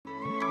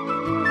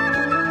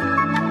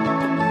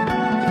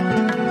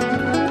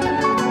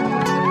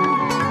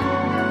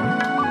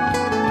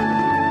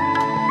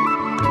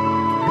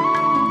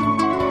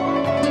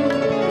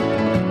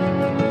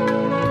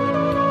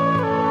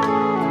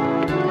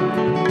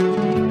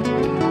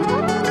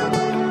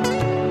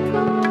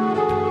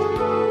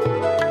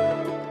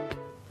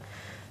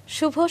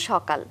শুভ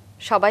সকাল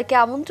সবাইকে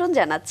আমন্ত্রণ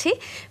জানাচ্ছি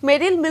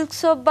মেরিল মিল্ক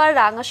সোপ বা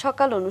রাঙা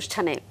সকাল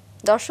অনুষ্ঠানে।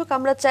 দর্শক,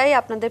 আমরা চাই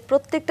আপনাদের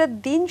প্রত্যেকটা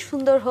দিন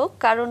সুন্দর হোক,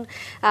 কারণ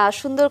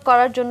সুন্দর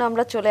করার জন্য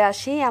আমরা চলে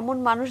আসি এমন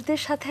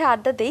মানুষদের সাথে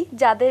আড্ডা দেই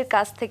যাদের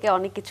কাছ থেকে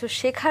অনেক কিছু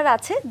শেখার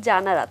আছে,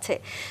 জানার আছে।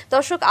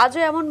 দর্শক,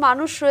 আজও এমন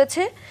মানুষ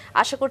রয়েছে,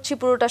 আশা করছি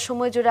পুরোটা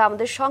সময় জুড়ে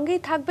আমাদের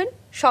সঙ্গেই থাকবেন।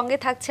 সঙ্গে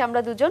থাকছি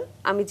আমরা দুজন,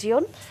 আমি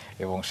জিয়ন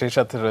এবং সেই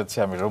সাথে রয়েছে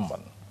আমি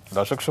রুম্মান।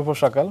 দর্শক শুভ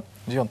সকাল।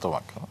 জিয়ন,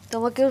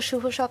 তোমাকেও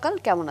শুভ সকাল।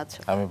 কেমন আছো?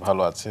 আমি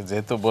ভালো আছি।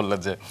 যেহেতু বললে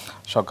যে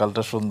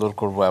সকালটা সুন্দর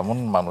করব এমন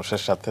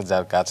মানুষের সাথে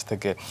যার কাছ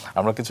থেকে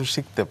আমরা কিছু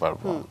শিখতে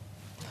পারবো।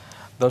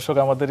 দর্শক,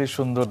 আমাদের এই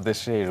সুন্দর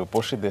দেশে, এই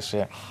রূপসী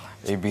দেশে,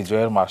 এই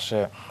বিজয়ের মাসে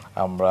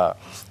আমরা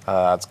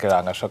আজকে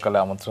রাঙা সকালে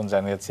আমন্ত্রণ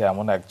জানিয়েছি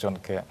এমন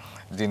একজনকে,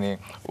 যিনি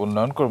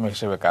উন্নয়ন কর্মী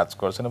হিসেবে কাজ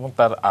করছেন এবং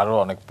তার আরও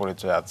অনেক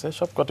পরিচয় আছে।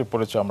 সবকটি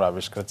পরিচয় আমরা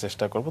আবিষ্কারের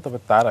চেষ্টা করব, তবে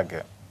তার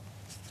আগে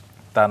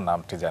তার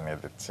নামটি জানিয়ে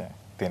দিচ্ছে।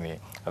 তিনি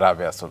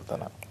রাবেয়া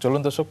সুলতানা।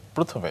 চলুন দর্শক,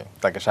 প্রথমে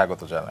তাকে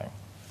স্বাগত জানাই।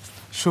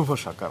 শুভ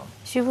সকাল।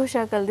 শুভ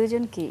সকাল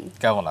দুজন। কি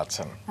কেমন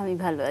আছেন? আমি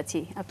ভালো আছি,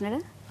 আপনারা?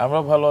 আমরা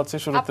ভালো আছি।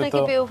 আপনাকে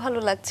পেয়েও ভালো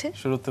লাগছে।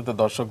 শুরুতে তো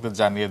দর্শকদের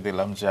জানিয়ে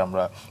দিলাম যে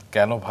আমরা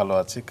কেন ভালো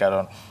আছি,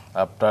 কারণ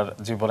আপনার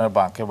জীবনের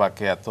বাঁকে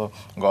বাঁকে এত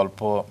গল্প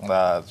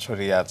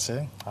ছড়িয়ে আছে।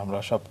 আমরা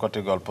সবকটি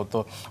গল্প তো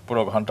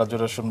পুরো ঘন্টা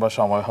জুড়ে শুনবার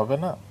সময় হবে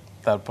না,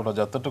 তারপরে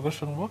যতটুকু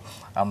শুনবো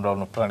আমরা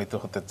অনুপ্রাণিত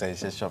হতে চাই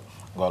সেসব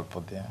গল্প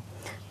দিয়ে।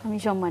 আমি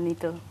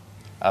সম্মানিত।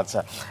 আচ্ছা,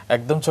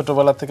 একদম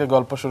ছোটবেলা থেকে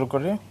গল্প শুরু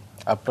করি।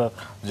 আপনার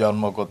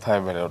জন্ম কোথায়,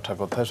 বেড়ে ওঠা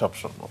কোথায়, সব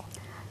শুনবো।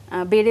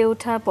 বেড়ে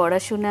ওঠা,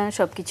 পড়াশোনা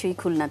সবকিছুই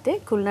খুলনাতে,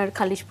 খুলনার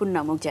খালিশপুর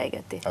নামক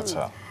জায়গাতে।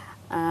 আচ্ছা।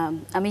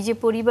 আমি যে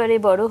পরিবারে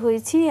বড়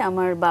হয়েছি,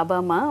 আমার বাবা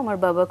মা, আমার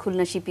বাবা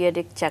খুলনা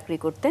শিপইয়ার্ডে চাকরি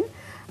করতেন,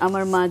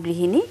 আমার মা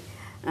গৃহিণী,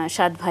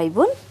 7 ভাই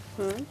বোন।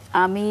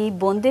 আমি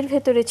বোনদের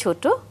ভেতরে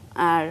ছোট,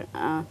 আর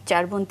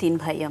 4 বোন 3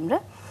 ভাই। আমরা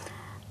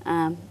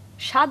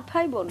 7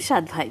 ভাই বোন।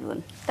 7 ভাই বোন।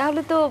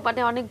 তাহলে তো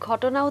মানে অনেক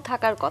ঘটনাও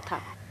থাকার কথা।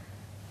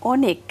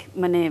 অনেক,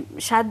 মানে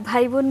 7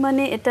 ভাই বোন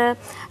মানে এটা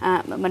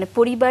মানে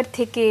পরিবার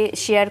থেকে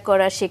শেয়ার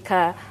করা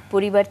শেখা,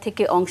 পরিবার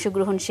থেকে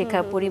অংশগ্রহণ শেখা,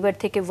 পরিবার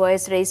থেকে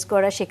ভয়েস রাইজ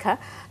করা শেখা।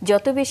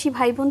 যত বেশি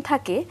ভাই বোন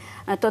থাকে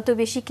তত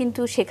বেশি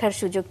কিন্তু শেখার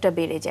সুযোগটা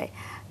বেড়ে যায়।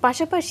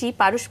 পাশাপাশি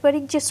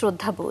পারস্পরিক যে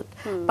শ্রদ্ধাবোধ,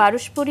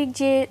 পারস্পরিক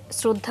যে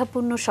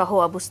শ্রদ্ধাপূর্ণ সহ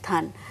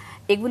অবস্থান,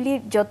 এগুলি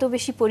যত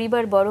বেশি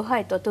পরিবার বড়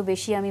হয় তত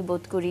বেশি আমি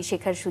বোধ করি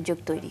শেখার সুযোগ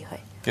তৈরি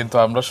হয়। কিন্তু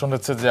আমরা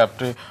শুনেছি যে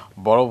আপনি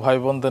বড় ভাই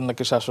বোনদের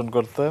নাকি শাসন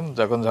করতেন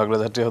যখন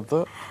ঝগড়াঝাটি হতো।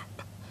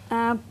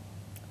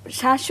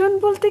 শাসন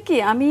বলতে কি,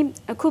 আমি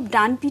খুব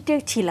ডান পিঠে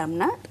ছিলাম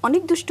না,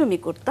 অনেক দুষ্টুমি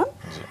করতাম,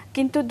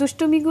 কিন্তু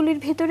দুষ্টুমিগুলির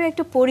ভেতরে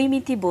একটা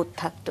পরিমিতি বোধ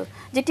থাকতো,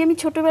 যেটি আমি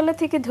ছোটবেলা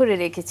থেকে ধরে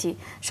রেখেছি।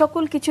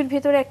 সকল কিছুর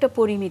ভেতরে একটা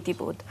পরিমিতি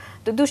বোধ।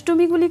 তো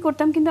দুষ্টুমিগুলি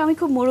করতাম, কিন্তু আমি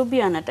খুব মুরব্বি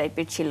আনা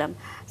টাইপের ছিলাম।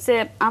 সে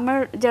আমার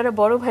যারা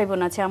বড় ভাই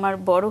বোন আছে, আমার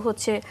বড়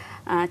হচ্ছে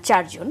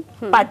 4 জন,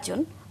 5 জন,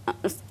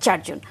 4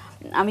 জন,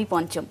 আমি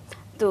পঞ্চম।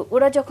 তো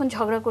ওরা যখন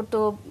ঝগড়া করতো,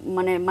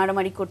 মানে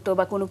মারামারি করতো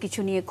বা কোনো কিছু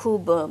নিয়ে খুব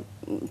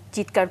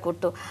চিৎকার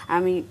করতো,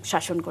 আমি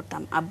শাসন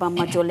করতাম, আব্বা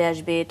আম্মা চলে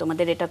আসবে,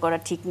 তোমাদের এটা করা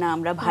ঠিক না,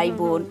 আমরা ভাই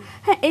বোন।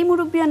 হ্যাঁ, এই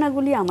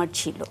মুরব্বিয়ানাগুলি আমার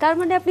ছিল। তার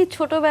মানে আপনি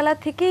ছোটবেলা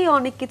থেকেই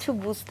অনেক কিছু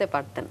বুঝতে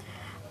পারতেন।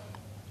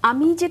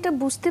 আমি যেটা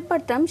বুঝতে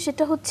পারতাম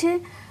সেটা হচ্ছে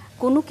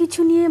কোনো কিছু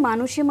নিয়ে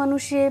মানুষে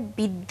মানুষে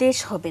বিদ্বেষ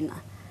হবে না,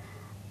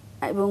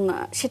 এবং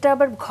সেটা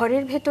আবার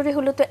ঘরের ভেতরে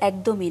হলো তো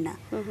একদমই না।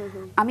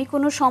 আমি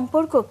কোনো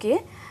সম্পর্ককে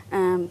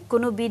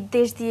কোনো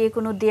বিদ্বেষ দিয়ে,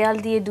 কোনো দেয়াল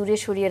দিয়ে দূরে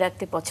সরিয়ে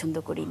রাখতে পছন্দ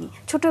করিনি,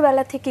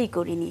 ছোটবেলা থেকেই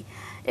করিনি।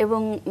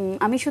 এবং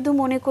আমি শুধু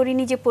মনে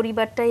করিনি যে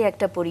পরিবারটাই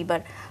একটা পরিবার,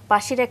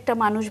 পাশের একটা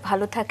মানুষ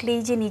ভালো থাকলেই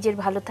যে নিজের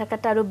ভালো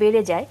থাকাটা আরো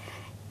বেড়ে যায়,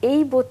 এই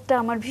বোধটা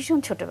আমার ভীষণ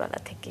ছোটবেলা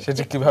থেকে।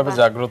 সেটা কিভাবে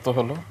জাগ্রত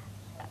হলো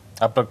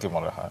আপনার কি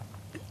মনে হয়?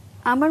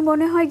 আমার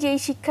মনে হয় যে এই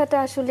শিক্ষাটা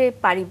আসলে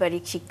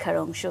পারিবারিক শিক্ষার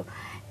অংশ।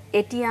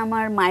 এটি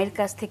আমার মায়ের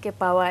কাছ থেকে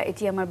পাওয়া,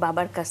 এটি আমার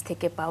বাবার কাছ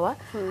থেকে পাওয়া।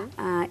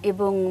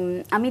 এবং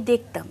আমি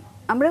দেখতাম,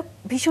 আমরা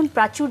ভীষণ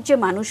প্রাচুর্যে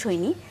মানুষ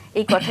হইনি,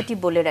 এই কথাটি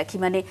বলে রাখি।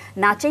 মানে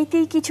না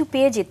চাইতেই কিছু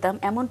পেয়ে যেতাম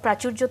এমন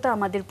প্রাচুর্যতা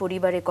আমাদের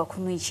পরিবারে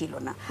কখনোই ছিল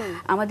না।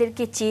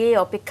 আমাদেরকে চেয়ে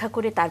অপেক্ষা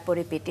করে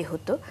তারপরে পেতে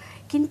হতো।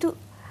 কিন্তু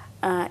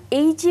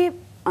এই যে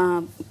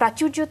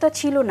প্রাচুর্যতা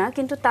ছিল না,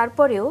 কিন্তু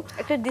তারপরেও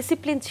একটা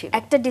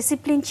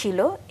ডিসিপ্লিন ছিল।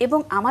 এবং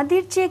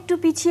আমাদের চেয়ে একটু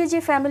পিছিয়ে যে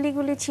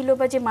ফ্যামিলিগুলি ছিল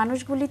বা যে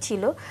মানুষগুলি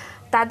ছিল,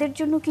 তাদের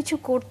জন্য কিছু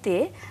করতে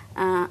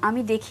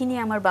আমি দেখিনি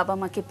আমার বাবা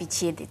মাকে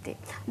পিছিয়ে দিতে।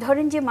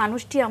 ধরেন যে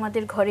মানুষটি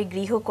আমাদের ঘরে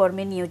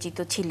গৃহকর্মে নিয়োজিত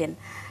ছিলেন,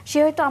 সে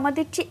হয়তো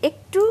আমাদের চেয়ে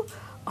একটু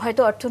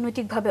হয়তো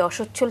অর্থনৈতিকভাবে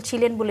অসচ্ছল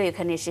ছিলেন বলে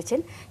এখানে এসেছেন,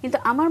 কিন্তু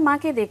আমার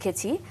মাকে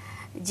দেখেছি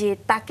যে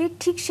তাকে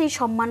ঠিক সেই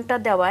সম্মানটা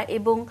দেওয়া,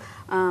 এবং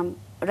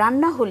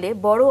রান্না হলে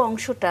বড়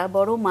অংশটা,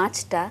 বড়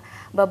মাছটা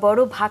বা বড়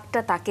ভাগটা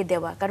তাকে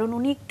দেওয়া, কারণ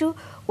উনি একটু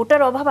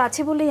ওটার অভাব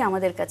আছে বলেই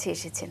আমাদের কাছে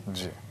এসেছেন।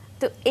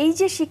 তো এই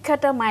যে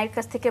শিক্ষাটা মায়ের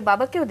কাছ থেকে,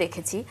 বাবাকেও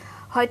দেখেছি।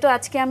 হয়তো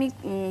আজকে আমি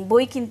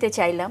বই কিনতে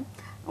চাইলাম,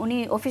 উনি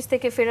অফিস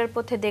থেকে ফেরার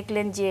পথে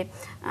দেখলেন যে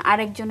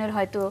আরেকজনের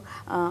হয়তো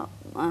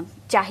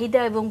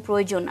চাহিদা এবং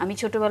প্রয়োজন আমি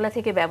ছোটবেলা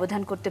থেকে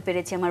ব্যবধান করতে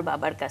পেরেছি আমার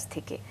বাবার কাছ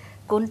থেকে,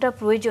 কোনটা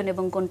প্রয়োজন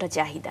এবং কোনটা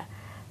চাহিদা।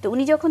 তো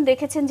উনি যখন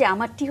দেখেছেন যে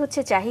আমারটি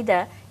হচ্ছে চাহিদা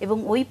এবং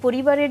ওই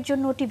পরিবারের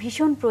জন্য ওটি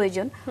ভীষণ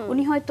প্রয়োজন,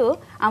 উনি হয়তো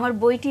আমার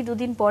বইটি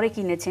দুদিন পরে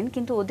কিনেছেন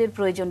কিন্তু ওদের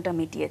প্রয়োজনটা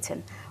মিটিয়েছেন।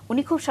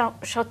 উনি খুব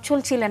সচ্ছল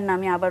ছিলেন না,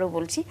 আমি আবারও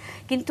বলছি,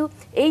 কিন্তু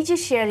এই যে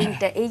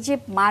শেয়ারিংটা, এই যে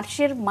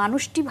মার্চের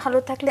মানুষটি ভালো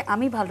থাকলে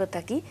আমি ভালো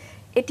থাকি,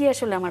 এটি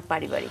আসলে আমার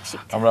পারিবারিক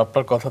শিক্ষা। আমরা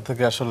আপনার কথা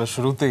থেকে আসলে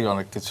শুরুতেই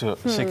অনেক কিছু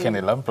শিখে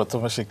নিলাম।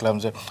 প্রথমে শিখলাম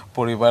যে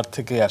পরিবার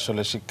থেকে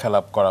আসলে শিক্ষা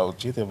লাভ করা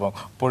উচিত এবং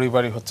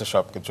পরিবারই হচ্ছে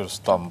সবকিছুর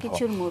স্তম্ভ,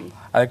 কিছুর মূল।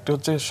 আরেকটি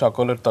হচ্ছে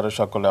সকলের তরে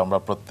সকলে, আমরা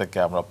প্রত্যেকে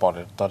আমরা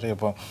পরের তরে।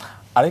 এবং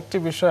আরেকটি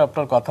বিষয়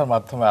আপনার কথার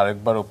মাধ্যমে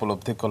আরেকবার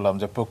উপলব্ধি করলাম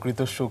যে প্রকৃত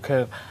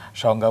সুখের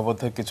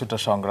সংজ্ঞাবোধে কিছুটা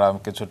সংগ্রাম,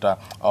 কিছুটা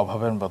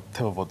অভাবের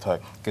মধ্যেও বোধ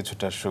হয়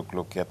কিছুটা সুখ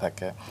লুকিয়ে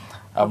থাকে।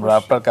 আমরা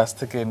আপনার কাছ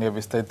থেকে এ নিয়ে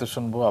বিস্তারিত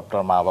শুনবো,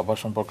 আপনার মা বাবা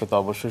সম্পর্কে তো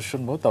অবশ্যই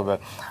শুনবো, তবে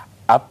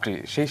আপনি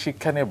সেই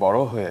শিক্ষা নিয়ে বড়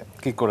হয়ে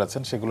কি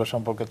করেছেন সেগুলো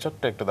সম্পর্কে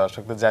ছোট্ট একটু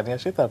দর্শকদের জানিয়ে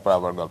আসি, তারপর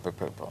আবার গল্পে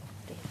ফিরবো।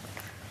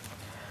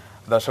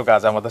 দর্শক,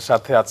 আজ আমাদের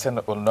সাথে আছেন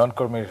উন্নয়ন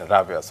কর্মী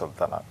রাবেয়া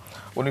সুলতানা।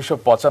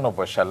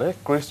 1995 সালে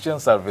ক্রিশ্চিয়ান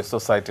সার্ভিস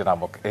সোসাইটি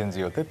নামক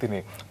এনজিওতে তিনি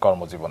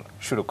কর্মজীবন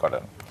শুরু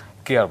করেন।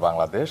 Care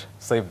Bangladesh,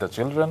 save the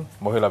children,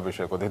 মহিলা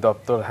বিষয়ক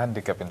অধিদপ্তর,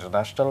 handicap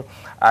international,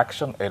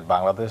 action aid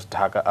Bangladesh,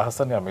 Dhaka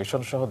Ahsania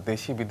mission সহ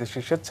দেশি বিদেশি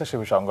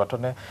স্বেচ্ছাসেবী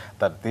সংগঠনে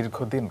তার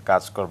দীর্ঘদিন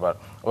কাজ করবার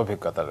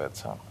অভিজ্ঞতা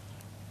রয়েছে।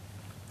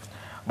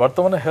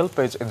 বর্তমানে হেল্প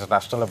এজ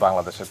ইন্টারন্যাশনালে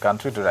বাংলাদেশের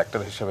কান্ট্রি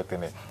ডিরেক্টর হিসেবে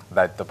তিনি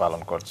দায়িত্ব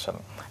পালন করছেন।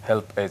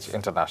 হেল্প এজ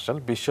ইন্টারন্যাশনাল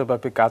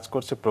বিশ্বব্যাপী কাজ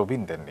করছে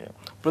প্রবীণদের নিয়ে।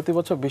 প্রতি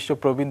বছর বিশ্ব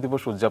প্রবীণ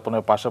দিবস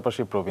উদযাপনের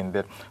পাশাপাশি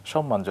প্রবীণদের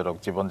সম্মানজনক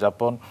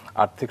জীবনযাপন,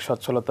 আর্থিক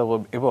সচ্ছলতা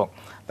এবং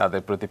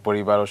তাদের প্রতি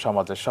পরিবার ও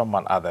সমাজের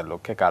সম্মান আদায়ের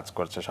লক্ষ্যে কাজ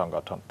করছে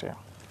সংগঠনটি।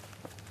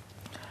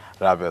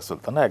 রাবেয়া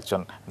সুলতানা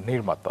একজন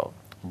নির্মাতা।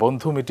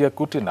 বন্ধু মিডিয়া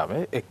কুটি নামে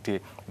একটি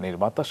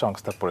নির্মাতা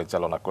সংস্থা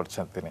পরিচালনা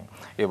করছেন তিনি।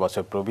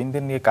 এবছর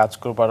প্রবীণদের নিয়ে কাজ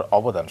করবার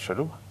অবদান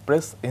স্বরূপ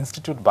প্রেস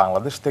ইনস্টিটিউট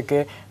বাংলাদেশ থেকে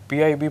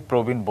পিআইবি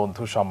প্রবীণ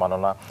বন্ধু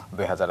সম্মাননা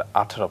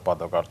 2018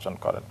 পদক অর্জন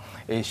করেন।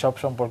 এই সব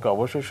সম্পর্কে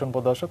অবশ্যই শুনবো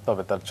দর্শক,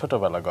 তবে তার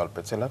ছোটবেলা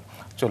গল্পে ছিলাম,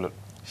 চলুন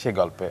সে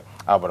গল্পে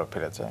আবারও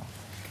ফিরে যায়।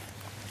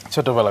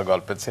 ছোটবেলা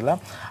গল্পে ছিলাম,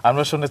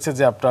 আমরা শুনেছি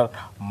যে আপনার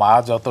মা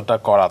যতটা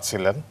কড়া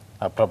ছিলেন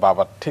আপনার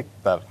বাবা ঠিক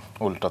তার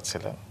উল্টো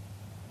ছিলেন।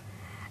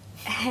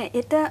 হ্যাঁ,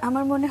 এটা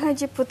আমার মনে হয়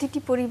যে প্রতিটি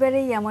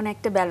পরিবারেই এমন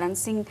একটা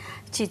ব্যালেন্সিং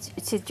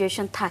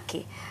সিচুয়েশন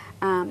থাকে।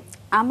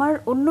 আমার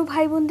অন্য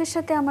ভাই বোনদের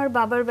সাথে আমার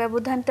বাবার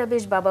ব্যবধানটা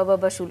বেশ বাবা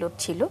বাবা সুলভ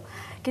ছিল,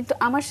 কিন্তু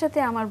আমার সাথে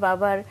আমার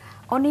বাবার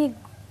অনেক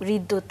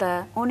হৃদ্যতা,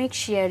 অনেক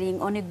শেয়ারিং,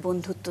 অনেক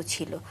বন্ধুত্ব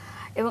ছিল।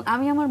 এবং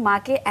আমি আমার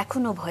মাকে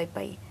এখনও ভয়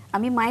পাই।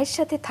 আমি মায়ের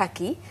সাথে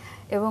থাকি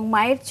এবং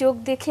মায়ের চোখ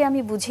দেখে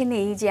আমি বুঝে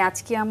নেই যে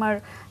আজকে আমার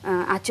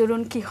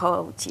আচরণ কি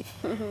হওয়া উচিত,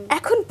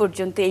 এখন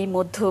পর্যন্ত এই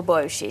মধ্য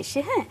বয়সে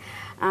এসে। হ্যাঁ,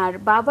 আর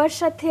বাবার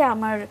সাথে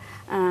আমার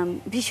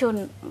ভীষণ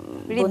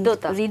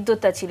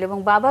হৃদ্যতা ছিল এবং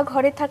বাবা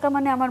ঘরে থাকা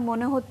মানে আমার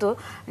মনে হতো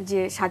যে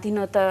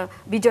স্বাধীনতা,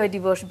 বিজয়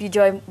দিবস,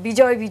 বিজয়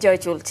বিজয় বিজয়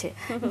চলছে।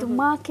 কিন্তু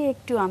মাকে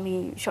একটু আমি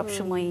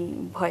সবসময়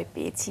ভয়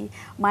পেয়েছি,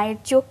 মায়ের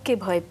চোখকে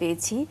ভয়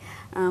পেয়েছি।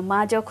 মা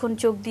যখন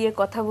চোখ দিয়ে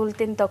কথা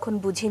বলতেন তখন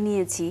বুঝে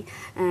নিয়েছি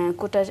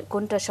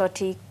কোনটা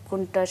সঠিক,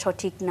 কোনটা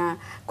সঠিক না,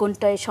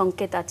 কোনটায়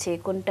সংকেত আছে,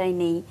 কোনটায়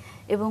নেই।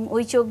 এবং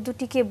ওই চোখ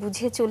দুটিকে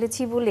বুঝে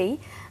চলেছি বলেই,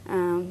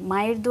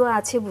 মায়ের দোয়া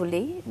আছে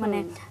বলেই, মানে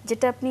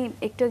যেটা আপনি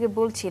একটু আগে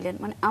বলছিলেন,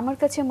 মানে আমার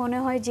কাছে মনে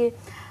হয় যে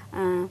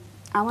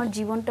আমার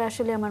জীবনটা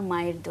আসলে আমার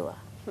মায়ের দোয়া।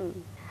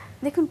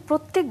 দেখুন,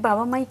 প্রত্যেক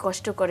বাবা মাই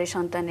কষ্ট করে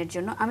সন্তানের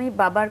জন্য। আমি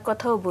বাবার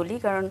কথাও বলি,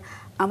 কারণ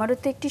আমারও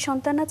তো একটি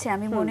সন্তান আছে।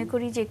 আমি মনে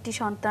করি যে একটি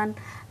সন্তান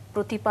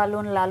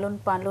প্রতিপালন, লালন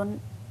পালন,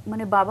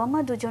 মানে বাবা মা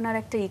দুজনের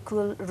একটা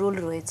ইকুয়াল রোল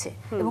রয়েছে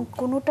এবং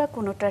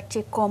কোনোটার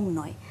চেয়ে কম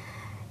নয়।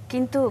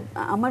 কিন্তু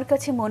আমার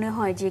কাছে মনে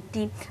হয় যে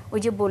ওই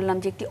যে বললাম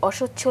যে একটি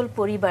অসচ্ছল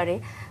পরিবারে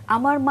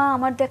আমার মা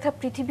আমার দেখা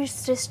পৃথিবীর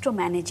শ্রেষ্ঠ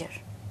ম্যানেজার।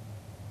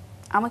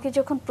 আমাকে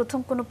যখন প্রথম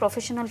কোনো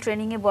প্রফেশনাল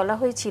ট্রেনিংয়ে বলা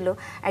হয়েছিল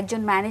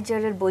একজন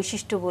ম্যানেজারের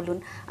বৈশিষ্ট্য বলুন,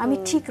 আমি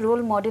ঠিক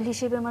রোল মডেল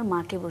হিসেবে আমার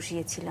মাকে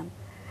বসিয়েছিলাম।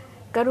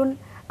 কারণ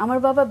আমার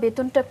বাবা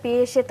বেতনটা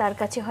পেয়ে এসে তার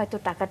কাছে হয়তো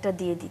টাকাটা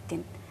দিয়ে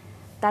দিতেন,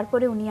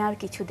 তারপরে উনি আর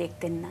কিছু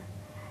দেখতেন না।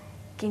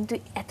 কিন্তু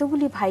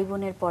এতগুলি ভাই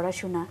বোনের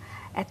পড়াশোনা,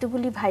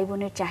 এতগুলি ভাই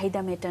বোনের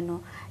চাহিদা মেটানো,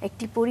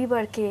 একটি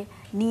পরিবারকে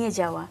নিয়ে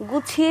যাওয়া,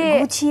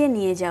 গুছিয়ে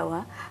নিয়ে যাওয়া,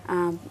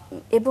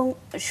 এবং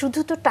শুধু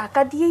তো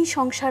টাকা দিয়েই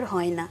সংসার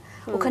হয় না।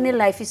 ওখানে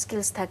লাইফ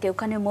স্কিলস থাকে,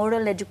 ওখানে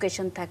মোরাল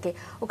এডুকেশন থাকে,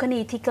 ওখানে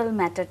ইথিক্যাল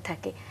ম্যাটার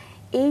থাকে।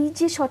 এই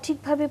যে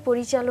সঠিকভাবে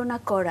পরিচালনা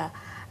করা,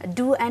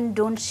 ডু অ্যান্ড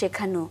ডোন্ট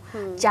শেখানো,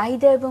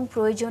 চাহিদা এবং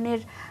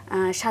প্রয়োজনের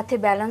সাথে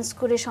ব্যালেন্স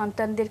করে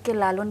সন্তানদেরকে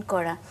লালন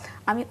করা,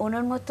 আমি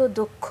ওনার মতো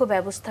দক্ষ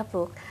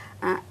ব্যবস্থাপক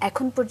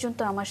এখন পর্যন্ত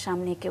আমার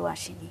সামনে কেউ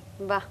আসেনি।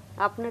 বাহ,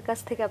 আপনার কাছ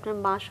থেকে আপনার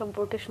মা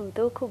সম্পর্কে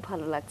শুনতেও খুব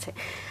ভালো লাগছে।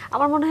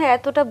 আমার মনে হয়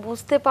এতটা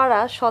বুঝতে পারা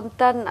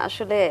সন্তান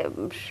আসলে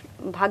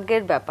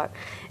ভাগ্যের ব্যাপার।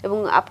 এবং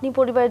আপনি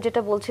পরিবারে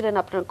যেটা বলছিলেন,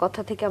 আপনার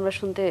কথা থেকে আমরা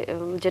শুনতে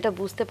যেটা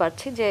বুঝতে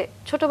পারছি যে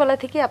ছোটবেলা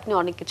থেকে আপনি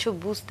অনেক কিছু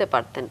বুঝতে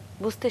পারতেন,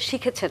 বুঝতে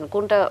শিখেছেন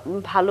কোনটা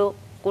ভালো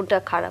কোনটা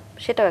খারাপ,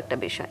 সেটাও একটা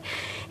বিষয়।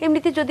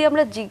 এমনিতে যদি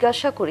আমরা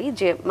জিজ্ঞাসা করি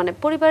যে মানে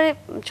পরিবারে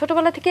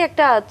ছোটবেলা থেকে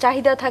একটা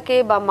চাহিদা থাকে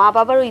বা মা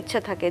বাবারও ইচ্ছা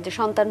থাকে যে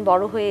সন্তান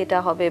বড় হয়ে এটা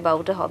হবে বা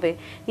ওটা হবে,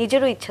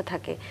 নিজেরও ইচ্ছা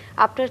থাকে,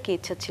 আপনার কি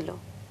ইচ্ছা ছিল?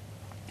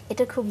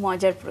 এটা খুব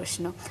মজার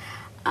প্রশ্ন।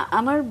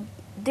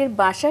 আমাদের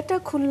বাসাটা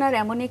খুলনার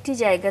এমন একটি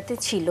জায়গাতে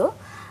ছিল,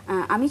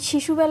 আমি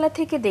শিশুবেলা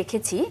থেকে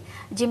দেখেছি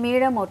যে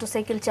মেয়েরা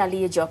মোটরসাইকেল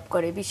চালিয়ে জব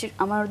করে।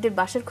 আমাদের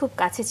বাসার খুব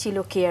কাছে ছিল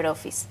কেয়ার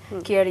অফিস,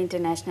 কেয়ার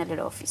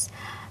ইন্টারন্যাশনালের অফিস।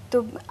 তো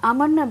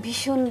আমার না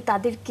ভীষণ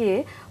তাদেরকে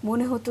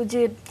মনে হতো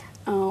যে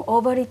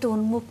অবারিত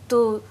উন্মুক্ত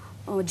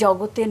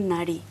জগতের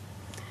নারী।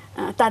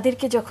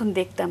 তাদেরকে যখন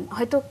দেখতাম,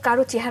 হয়তো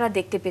কারো চেহারা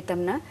দেখতে পেতাম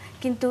না,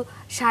 কিন্তু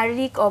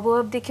শারীরিক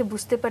অবয়ব দেখে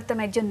বুঝতে পারতাম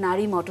একজন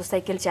নারী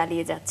মোটরসাইকেল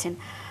চালিয়ে যাচ্ছেন।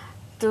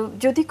 তো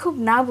যদি খুব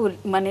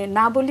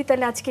না বলি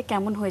তাহলে আজকে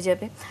কেমন হয়ে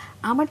যাবে।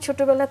 আমার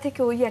ছোটবেলা থেকে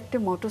ওই একটা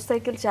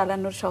মোটরসাইকেল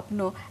চালানোর স্বপ্ন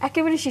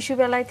একেবারে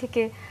শিশুবেলায়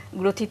থেকে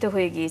গ্রথিত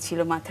হয়ে গিয়েছিল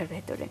মাথার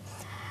ভেতরে।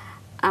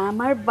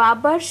 আমার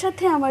বাবার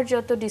সাথে আমার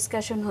যত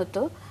ডিসকাশন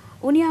হতো,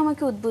 উনি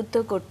আমাকে উদ্বুদ্ধ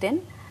করতেন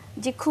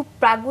যে খুব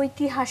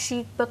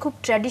প্রাগৈতিহাসিক বা খুব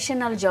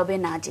ট্র্যাডিশনাল জবে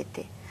না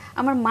যেতে।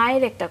 আমার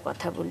মায়ের একটা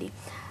কথা বলি,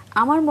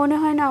 আমার মনে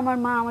হয় না আমার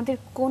মা আমাদের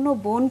কোনো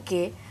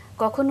বোনকে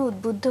কখনো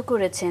উদ্বুদ্ধ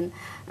করেছেন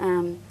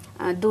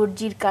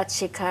দর্জির কাজ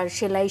শেখার,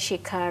 সেলাই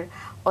শেখার,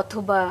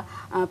 অথবা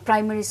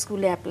প্রাইমারি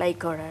স্কুলে অ্যাপ্লাই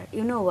করার।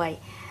 ওয়াই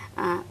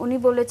উনি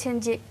বলেছেন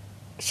যে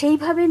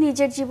সেইভাবে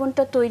নিজের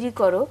জীবনটা তৈরি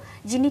করো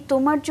যিনি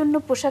তোমার জন্য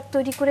পোশাক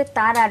তৈরি করে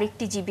তার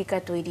আরেকটি জীবিকা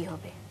তৈরি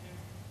হবে,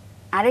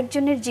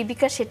 আরেকজনের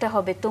জীবিকা সেটা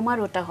হবে, তোমার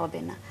ওটা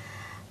হবে না।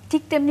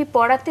 ঠিক তেমনি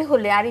পড়াতে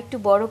হলে আর একটু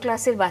বড়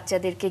ক্লাসের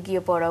বাচ্চাদেরকে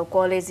গিয়ে পড়াও,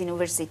 কলেজ,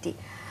 ইউনিভার্সিটি।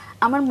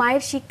 আমার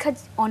মায়ের শিক্ষা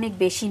অনেক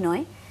বেশি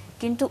নয়,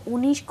 কিন্তু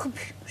উনি খুব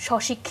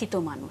স্বশিক্ষিত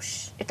মানুষ।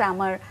 এটা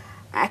আমার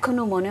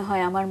এখনো মনে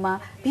হয়, আমার মা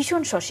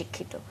ভীষণ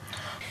স্বশিক্ষিত।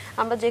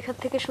 আমরা যেখান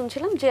থেকে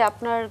শুনছিলাম যে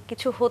আপনার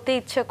কিছু হতে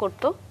ইচ্ছা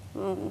করতো,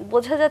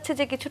 বোঝা যাচ্ছে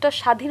যে কিছুটা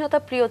স্বাধীনতা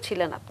প্রিয়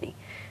ছিলেন আপনি,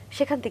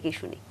 সেখান থেকেই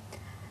শুনি।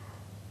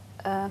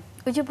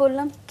 ওই যে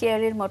বললাম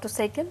কেয়ারের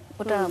মোটরসাইকেল,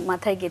 ওটা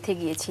মাথায় গেঁথে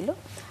গিয়েছিল।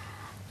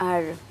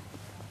 আর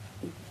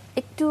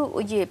একটু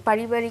ওই যে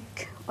পারিবারিক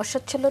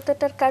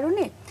অসচ্ছলতাটার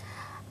কারণে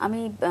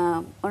আমি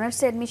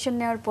অনার্সে অ্যাডমিশন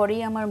নেওয়ার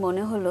পরেই আমার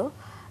মনে হলো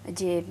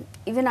যে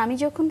ইভেন আমি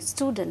যখন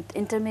স্টুডেন্ট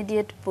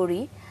ইন্টারমিডিয়েট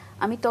পড়ি,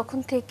 আমি তখন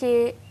থেকে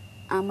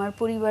আমার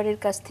পরিবারের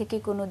কাছ থেকে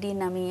কোনো দিন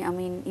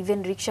আমি ইভেন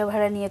রিক্সা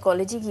ভাড়া নিয়ে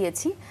কলেজে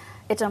গিয়েছি,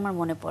 এটা আমার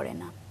মনে পড়ে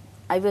না।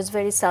 I was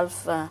very self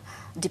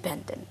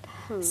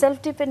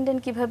dependent.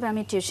 কীভাবে?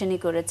 আমি টিউশনি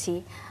করেছি,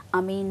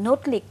 আমি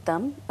নোট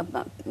লিখতাম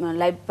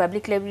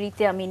পাবলিক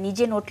লাইব্রেরিতে, আমি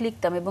নিজে নোট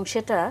লিখতাম এবং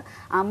সেটা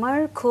আমার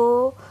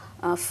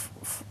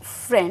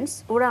ফ্রেন্ডস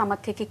ওরা আমার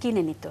থেকে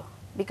কিনে নিত,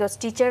 বিকজ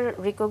টিচার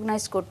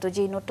রিকগনাইজ করতো যে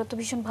এই নোটটা তো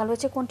ভীষণ ভালো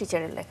হয়েছে, কোন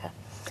টিচারের লেখা।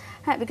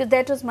 হ্যাঁ, because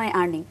that was my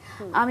earning.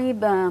 আমি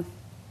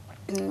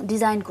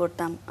ডিজাইন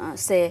করতাম,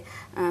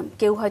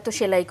 কেউ হয়তো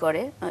সেলাই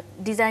করে,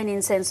 ডিজাইন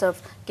ইন সেন্স অফ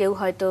কেউ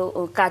হয়তো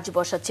কাজ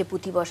বসাচ্ছে,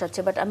 পুঁথি বসাচ্ছে,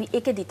 বাট আমি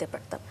এঁকে দিতে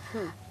পারতাম।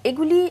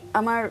 এগুলি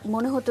আমার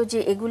মনে হতো যে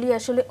এগুলি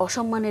আসলে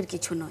অসম্মানের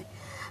কিছু নয়।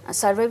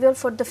 সার্ভাইভাল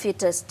ফর দ্য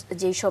ফিটেস্ট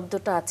যেই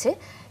শব্দটা আছে,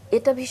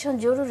 এটা ভীষণ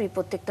জরুরি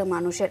প্রত্যেকটা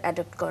মানুষের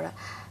অ্যাডপ্ট করা।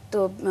 তো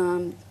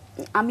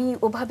আমি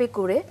ওভাবে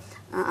করে,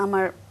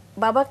 আমার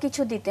বাবা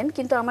কিছু দিতেন,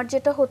 কিন্তু আমার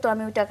যেটা হতো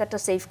আমি ওই টাকাটা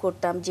সেভ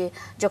করতাম, যে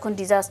যখন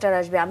ডিজাস্টার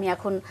আসবে আমি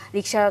এখন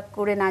রিক্সা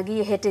করে না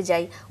গিয়ে হেঁটে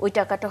যাই, ওই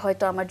টাকাটা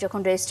হয়তো আমার যখন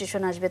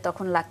রেজিস্ট্রেশন আসবে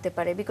তখন লাগতে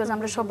পারে, বিকজ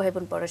আমরা সব ভাই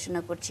বোন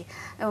পড়াশোনা করছি,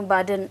 এবং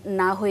বার্ডেন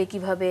না হয়ে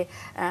কিভাবে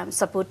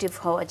সাপোর্টিভ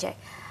হওয়া যায়।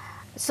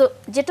 সো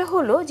যেটা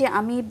হলো যে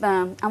আমি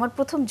আমার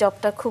প্রথম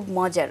জবটা খুব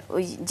মজার,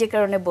 ওই যে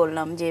কারণে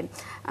বললাম যে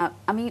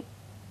আমি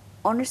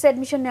অনার্স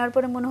অ্যাডমিশন নেওয়ার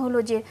পরে মনে হলো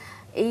যে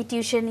এই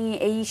টিউশনি,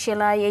 এই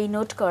সেলাই, এই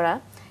নোট করা,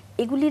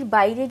 এগুলির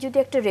বাইরে যদি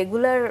একটা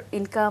রেগুলার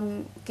ইনকাম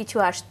কিছু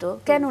আসতো,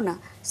 কেন না?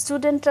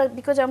 স্টুডেন্টরা,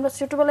 বিকজ আমরা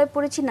ছোটোবেলায়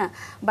পড়েছি না,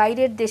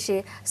 বাইরের দেশে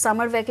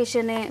সামার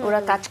ভ্যাকেশনে ওরা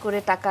কাজ করে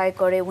টাকা আয়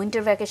করে,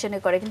 উইন্টার ভ্যাকেশনে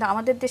করে, কিন্তু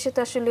আমাদের দেশে তো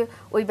আসলে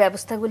ওই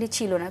ব্যবস্থাগুলি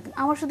ছিল না।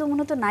 আমার শুধু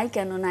মনে হতো নাই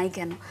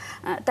কেন,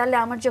 তাহলে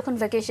আমার যখন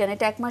ভ্যাকেশন,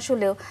 এটা 1 মাস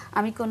হলেও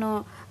আমি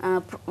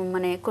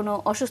কোনো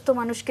অসুস্থ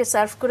মানুষকে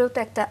সার্ভ করেও তো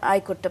একটা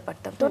আয় করতে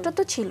পারতাম, তো ওটা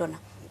তো ছিল না।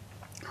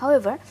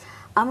 হাউএভার,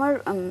 আমার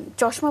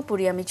চশমা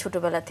পরি আমি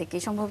ছোটোবেলা থেকে,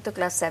 সম্ভবত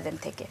ক্লাস 7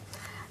 থেকে।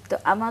 তো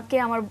আমাকে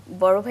আমার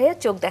বড় ভাইয়া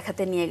চোখ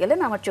দেখাতে নিয়ে গেলেন,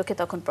 আমার চোখে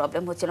তখন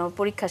প্রবলেম হচ্ছিল, আমার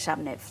পরীক্ষার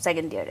সামনে,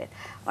 সেকেন্ড ইয়ারের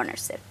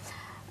অনার্সের।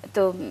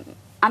 তো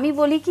আমি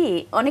বলি কি,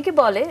 অনেকে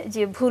বলে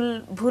যে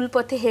ভুল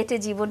পথে হেঁটে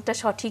জীবনটা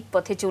সঠিক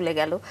পথে চলে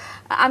গেল।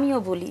 আমিও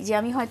বলি যে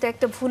আমি হয়তো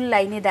একটা ভুল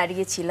লাইনে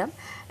দাঁড়িয়েছিলাম,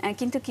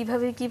 কিন্তু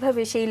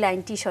কিভাবে সেই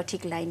লাইনটি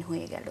সঠিক লাইন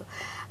হয়ে গেল।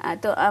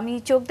 তো আমি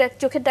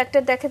চোখের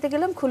ডাক্তার দেখাতে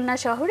গেলাম খুলনা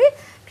শহরে,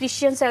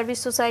 ক্রিশ্চিয়ান সার্ভিস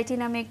সোসাইটি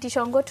নামে একটি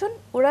সংগঠন,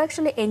 ওরা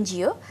আসলে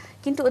এনজিও,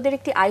 কিন্তু ওদের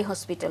একটি আই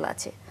হসপিটাল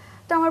আছে।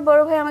 তো আমার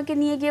বড় ভাই আমাকে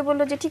নিয়ে গিয়ে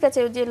বললো যে ঠিক আছে,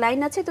 যে লাইন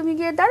আছে তুমি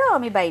গিয়ে দাঁড়াও,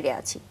 আমি বাইরে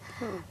আছি।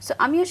 সো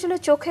আমি আসলে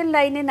চোখের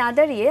লাইনে না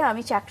দাঁড়িয়ে,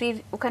 আমি চাকরির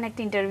ওখানে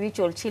একটা ইন্টারভিউ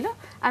চলছিল,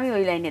 আমি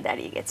ওই লাইনে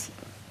দাঁড়িয়ে গেছি।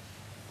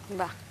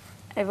 বাহ।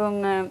 এবং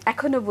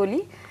এখনো বলি,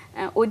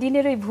 ওই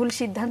দিনের ওই ভুল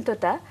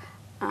সিদ্ধান্তটা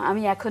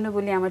আমি এখনো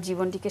বলি আমার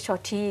জীবনটিকে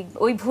সঠিক,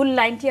 ওই ভুল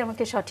লাইনটি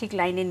আমাকে সঠিক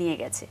লাইনে নিয়ে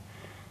গেছে।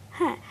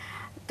 হ্যাঁ,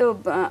 তো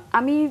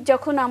আমি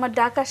যখন আমার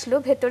ডাক আসলো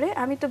ভেতরে,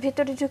 আমি তো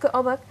ভেতরে ঢুকে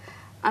অবাক।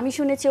 আমি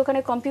শুনেছি ওখানে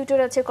কম্পিউটার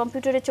আছে,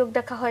 কম্পিউটারে চোখ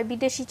দেখা হয়,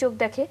 বিদেশি চোখ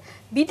দেখে,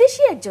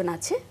 বিদেশি একজন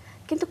আছে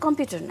কিন্তু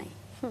কম্পিউটার নাই।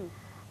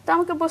 তো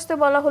আমাকে বসতে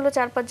বলা হলো,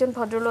 4-5 জন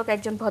ভদ্রলোক,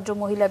 একজন ভদ্র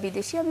মহিলা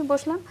বিদেশি। আমি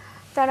বসলাম,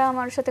 তারা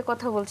আমার সাথে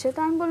কথা বলছে। তো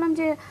আমি বললাম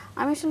যে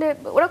আমি আসলে,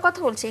 ওরা কথা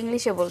বলছে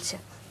ইংলিশে বলছে,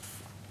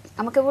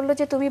 আমাকে বললো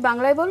যে তুমি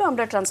বাংলায় বলো,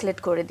 আমরা ট্রান্সলেট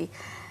করে দিই।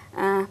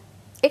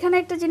 এখানে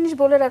একটা জিনিস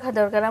বলে রাখা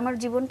দরকার, আমার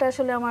জীবনটা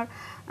আসলে আমার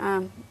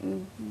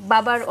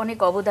বাবার অনেক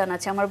অবদান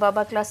আছে। আমার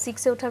বাবা ক্লাস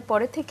 6-এ ওঠার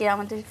পরে থেকে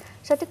আমাদের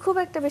সাথে খুব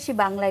একটা বেশি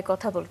বাংলায়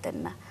কথা বলতেন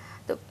না।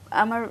 তো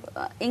আমার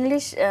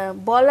ইংলিশ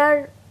বলার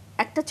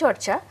একটা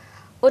চর্চা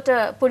ওটা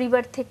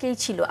পরিবার থেকেই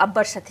ছিল,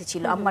 আব্বার সাথে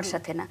ছিল, আম্মার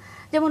সাথে না।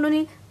 যেমন উনি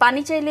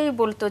পানি চাইলেই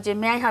বলতো যে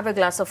may I have a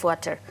glass of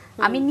water.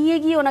 আমি নিয়ে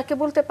গিয়ে ওনাকে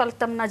বলতে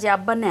পারতাম না যে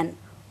আব্বা নেন,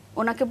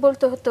 ওনাকে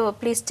বলতে হতো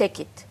প্লিজ টেক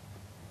ইট।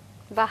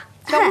 বাহ,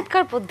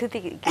 চমৎকার পদ্ধতি।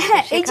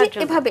 হ্যাঁ, এই যে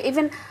এভাবে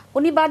ইভেন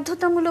উনি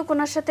বাধ্যতামূলক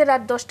ওনার সাথে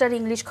রাত 10টার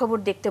ইংলিশ খবর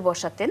দেখতে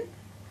বসাতেন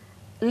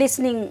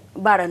লিসনিং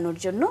বাড়ানোর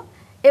জন্য,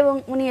 এবং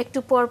উনি একটু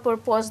পর পর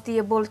পজ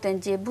দিয়ে বলতেন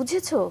যে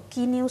বুঝেছো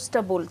কি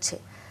নিউজটা বলছে।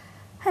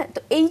 হ্যাঁ, তো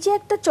এই যে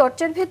একটা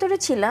চর্চার ভেতরে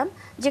ছিলাম,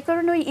 যে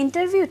কারণে ওই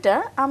ইন্টারভিউটা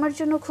আমার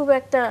জন্য খুব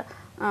একটা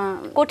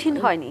কঠিন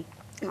হয়নি,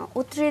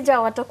 উতরে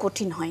যাওয়াটা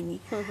কঠিন হয়নি।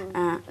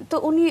 তো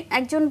উনি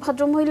একজন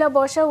ভদ্রমহিলা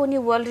বসা, উনি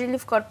ওয়ার্ল্ড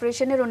রিলিফ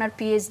কর্পোরেশনের ওনার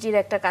পিএইচডির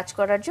একটা কাজ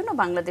করার জন্য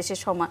বাংলাদেশে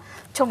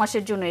 6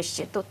 মাসের জন্য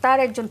এসছে। তো তার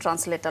একজন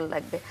ট্রান্সলেটর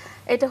লাগবে।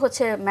 এটা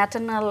হচ্ছে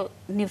maternal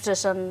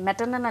nutrition,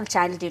 maternal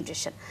child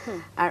nutrition.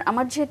 আর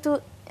আমার যেহেতু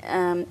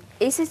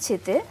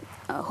এইচএসসিতে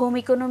হোম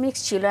ইকোনমিক্স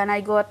ছিল, and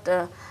I got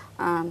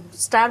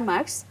star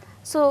marks,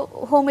 so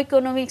home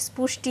economics,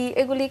 পুষ্টি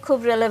এগুলি খুব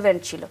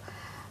রেলেভেন্ট ছিল।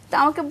 তো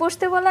আমাকে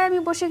বসতে বলায় আমি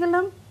বসে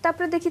গেলাম।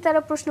 তারপরে দেখি তারা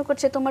প্রশ্ন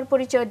করছে তোমার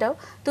পরিচয় দাও,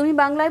 তুমি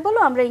বাংলায় বলো,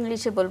 আমরা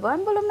ইংলিশে বলবো।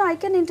 আমি বললাম না, I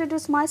can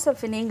introduce my self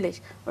in English.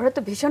 ওরা তো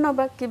ভীষণ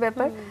অবাক, কী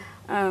ব্যাপার।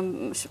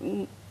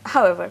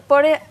 হাউএভার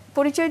পরে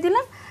পরিচয়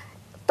দিলাম,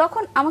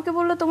 তখন আমাকে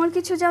বললো তোমার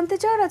কিছু জানতে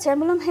চাওয়ার আছে? আমি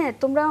বললাম হ্যাঁ,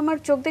 তোমরা আমার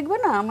চোখ দেখবে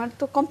না, আমার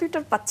তো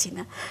কম্পিউটার পাচ্ছি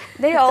না।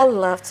 দে অল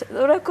লাভড,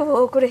 ওরা খুব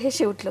ও করে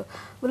হেসে উঠলো,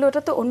 বললো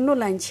ওটা তো অন্য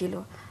লাইন ছিল।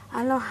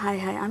 আলো হাই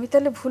হাই, আমি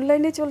তাহলে ভুল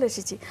লাইনে চলে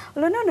এসেছি।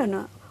 বললো না না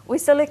না, we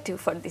select you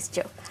for this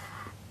job.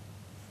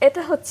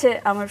 এটা হচ্ছে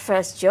আমার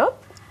ফার্স্ট জব।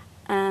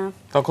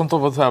 তখন তো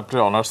বোধহয় আপনি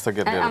অনার্স থেকে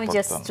বের হতেন। আমি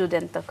জাস্ট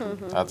স্টুডেন্ট তখন।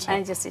 আচ্ছা,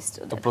 আমি জাস্ট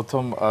স্টুডেন্ট। তো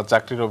প্রথম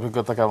চাকরির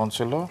অভিজ্ঞতা কেমন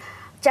ছিল?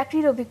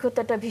 চাকরির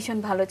অভিজ্ঞতাটা ভীষণ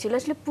ভালো ছিল।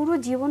 আসলে পুরো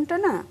জীবনটা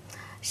না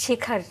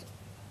শেখার,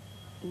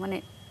 মানে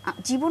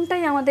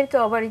জীবনটাই আমাদেরকে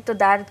অবারিত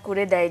দাঁড়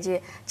করে দেয় যে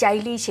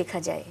চাইলেই শেখা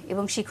যায়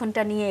এবং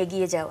শিখনটা নিয়ে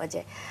এগিয়ে যাওয়া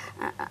যায়।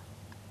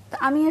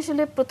 আমি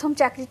আসলে প্রথম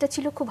চাকরিটা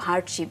ছিল খুব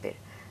হার্ডশিপের,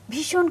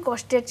 ভীষণ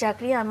কষ্টের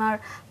চাকরি। আমার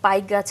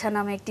পাইকগাছা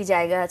নামে একটি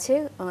জায়গা আছে,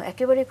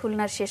 একেবারে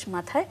খুলনার শেষ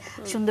মাথায়,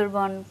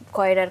 সুন্দরবন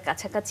কয়রার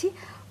কাছাকাছি,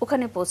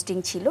 ওখানে পোস্টিং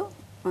ছিল।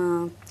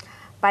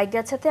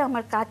 পাইকগাছাতে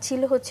আমার কাজ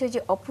ছিল হচ্ছে যে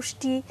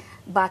অপুষ্টি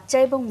বাচ্চা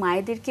এবং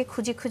মায়েদেরকে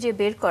খুঁজে খুঁজে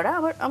বের করা।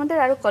 আমাদের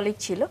আরও কলিগ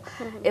ছিল,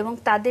 এবং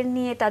তাদের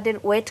নিয়ে তাদের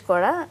ওয়েট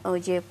করা, ওই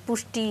যে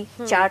পুষ্টি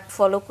চার্ট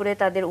ফলো করে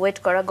তাদের ওয়েট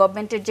করা,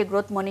 গভর্নমেন্টের যে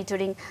গ্রোথ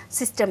মনিটরিং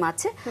সিস্টেম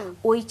আছে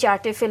ওই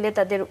চার্টে ফেলে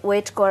তাদের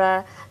ওয়েট করা,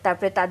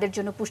 তারপরে তাদের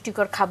জন্য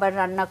পুষ্টিকর খাবার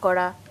রান্না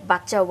করা,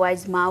 বাচ্চা ওয়াইজ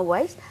মা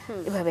ওয়াইজ,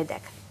 এভাবে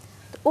দেখা।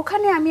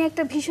 ওখানে আমি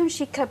একটা ভীষণ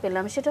শিক্ষা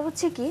পেলাম, সেটা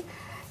হচ্ছে কি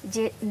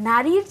যে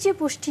নারীর যে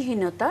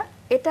পুষ্টিহীনতা,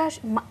 এটা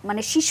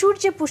মানে শিশুর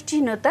যে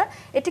পুষ্টিহীনতা,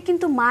 এটা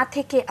কিন্তু মা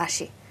থেকে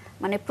আসে।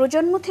 মানে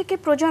প্রজন্ম থেকে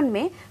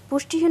প্রজন্মে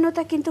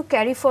পুষ্টিহীনতা কিন্তু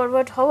ক্যারি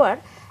ফরওয়ার্ড হওয়ার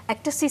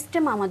একটা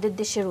সিস্টেম আমাদের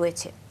দেশে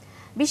রয়েছে।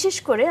 বিশেষ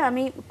করে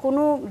আমি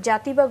কোনো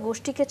জাতি বা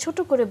গোষ্ঠীকে ছোট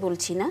করে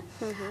বলছি না,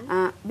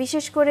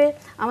 বিশেষ করে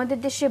আমাদের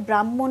দেশে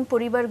ব্রাহ্মণ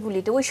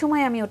পরিবারগুলিতে ওই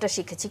সময় আমি ওটা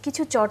শিখেছি।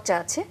 কিছু চর্চা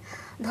আছে,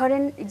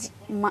 ধরেন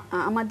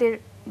আমাদের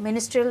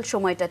মেনস্ট্রুয়াল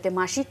সময়টাতে,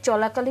 মাসিক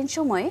চলাকালীন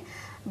সময়ে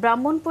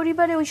ব্রাহ্মণ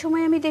পরিবারে ওই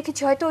সময় আমি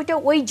দেখেছি, হয়তো ওইটা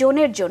ওই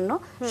জোনের জন্য,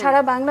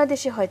 সারা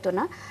বাংলাদেশে হয়তো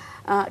না,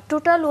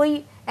 টোটাল ওই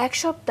এক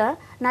সপ্তাহ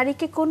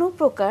নারীকে কোনো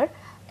প্রকার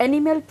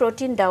অ্যানিম্যাল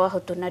প্রোটিন দেওয়া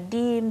হতো না,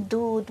 ডিম,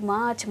 দুধ,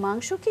 মাছ,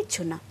 মাংস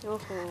কিচ্ছু না।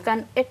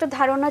 কারণ একটা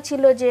ধারণা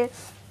ছিল যে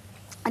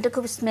এটা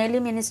খুব স্মেলি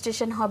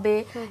মেনস্ট্রুয়েশন হবে,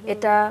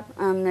 এটা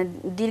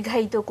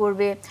দীর্ঘায়িত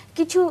করবে,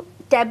 কিছু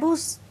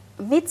ট্যাবুস,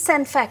 মিথস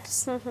অ্যান্ড ফ্যাক্টস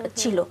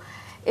ছিল।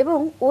 এবং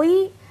ওই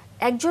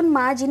একজন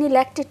মা যিনি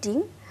ল্যাকটেটিং,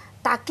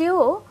 তাকেও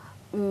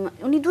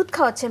উনি দুধ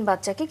খাওয়াচ্ছেন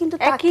বাচ্চাকে, কিন্তু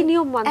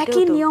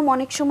একই নিয়ম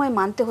অনেক সময়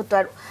মানতে হতো।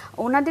 আর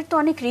ওনাদের তো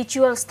অনেক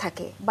রিচুয়ালস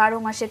থাকে, 12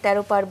 মাসে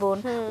 13 পার্বণ,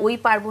 ওই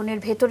পার্বণের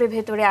ভেতরে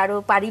ভেতরে আরো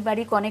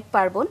পারিবারিক অনেক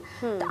পার্বণ।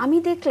 আমি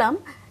দেখলাম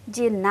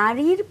যে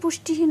নারীর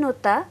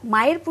পুষ্টিহীনতা,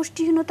 মায়ের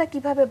পুষ্টিহীনতা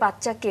কিভাবে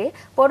বাচ্চাকে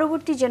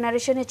পরবর্তী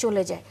জেনারেশনে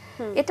চলে যায়,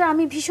 এটা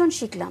আমি ভীষণ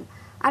শিখলাম।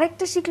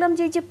 আরেকটা শিখলাম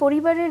যে এই যে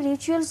পরিবারের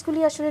রিচুয়ালসগুলি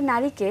আসলে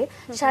নারীকে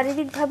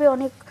শারীরিকভাবে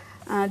অনেক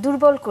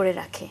দুর্বল করে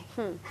রাখে।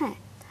 হ্যাঁ,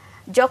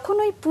 যখন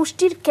ওই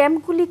পুষ্টির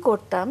ক্যাম্পগুলি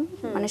করতাম,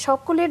 মানে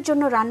সকলের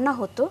জন্য রান্না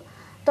হতো,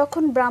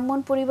 তখন ব্রাহ্মণ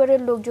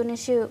পরিবারের লোকজন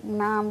এসে,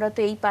 না আমরা তো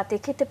এই পাতে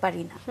খেতে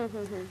পারি না।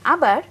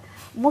 আবার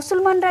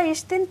মুসলমানরা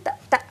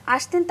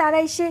আসতেন, তারা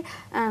এসে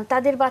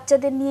তাদের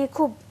বাচ্চাদের নিয়ে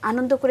খুব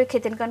আনন্দ করে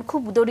খেতেন, কারণ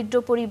খুব দরিদ্র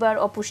পরিবার,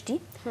 অপুষ্টি।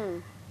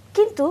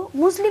 কিন্তু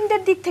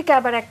মুসলিমদের দিক থেকে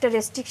আবার একটা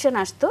রেস্ট্রিকশন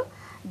আসতো,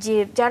 যে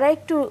যারা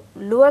একটু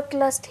লোয়ার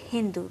ক্লাস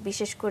হিন্দু,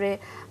 বিশেষ করে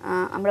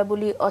আমরা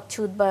বলি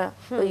অচ্ছুত বা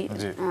ওই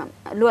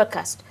লোয়ার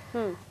কাস্ট,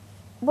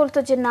 বলতো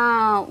যে না,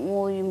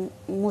 ওই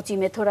মুচি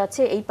মেথর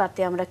আছে, এই পাতে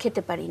আমরা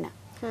খেতে পারি না।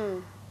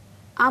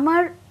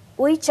 আমার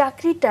ওই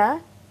চাকরিটা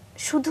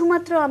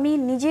শুধুমাত্র আমি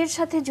নিজের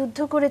সাথে যুদ্ধ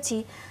করেছি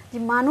যে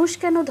মানুষ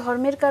কেন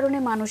ধর্মের কারণে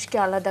মানুষকে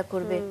আলাদা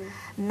করবে,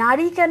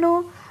 নারী কেন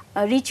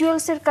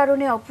রিচুয়ালসের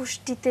কারণে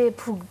অপুষ্টিতে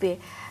ভুগবে,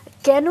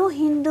 কেন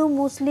হিন্দু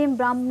মুসলিম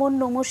ব্রাহ্মণ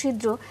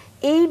নমশূদ্র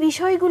এই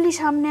বিষয়গুলি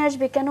সামনে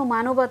আসবে, কেন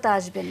মানবতা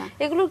আসবে না।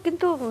 এগুলোর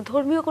কিন্তু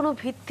ধর্মীয় কোনো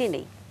ভিত্তি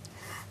নেই।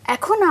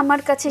 এখন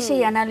আমার কাছে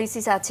সেই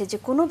অ্যানালিসিস আছে যে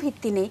কোনো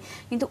ভিত্তি নেই,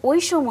 কিন্তু ওই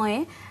সময়ে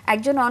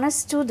একজন অনার্স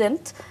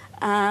স্টুডেন্ট,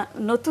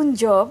 নতুন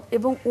জব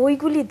এবং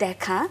ওইগুলি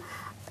দেখা,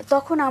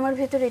 তখন আমার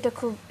ভেতরে এটা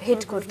খুব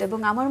হেড করতো এবং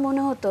আমার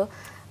মনে হতো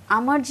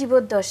আমার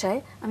জীবদ্দশায়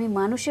আমি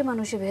মানুষে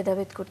মানুষে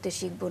ভেদাভেদ করতে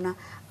শিখবো না,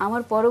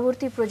 আমার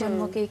পরবর্তী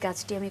প্রজন্মকে এই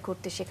কাজটি আমি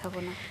করতে শেখাবো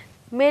না।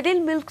 মেরিল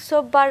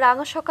মিল্কসব বা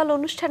রাঙা সকাল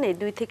অনুষ্ঠানে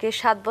 2 থেকে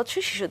 7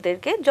 বছর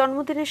শিশুদেরকে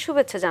জন্মদিনের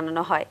শুভেচ্ছা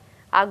জানানো হয়।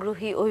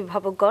 আগ্রহী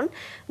অভিভাবকগণ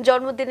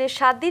জন্মদিনের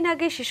 7 দিন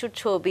আগে শিশুর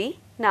ছবি,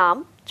 নাম,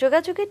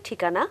 যোগাযোগের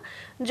ঠিকানা,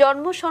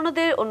 জন্ম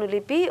সনদের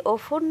অনুলিপি ও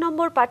ফোন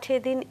নম্বর পাঠিয়ে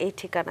দিন এই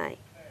ঠিকানায়।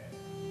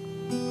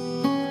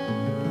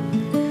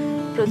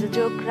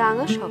 প্রযোজক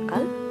রাঙা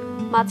সকাল,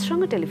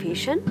 মাছরাঙা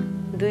টেলিভিশন,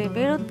 2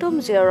 বীরুত্তম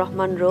জিয়া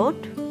রহমান রোড,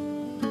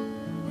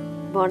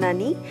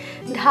 বনানী,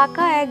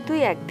 ঢাকা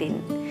 1213।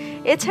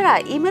 এছাড়া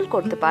ইমেল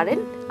করতে পারেন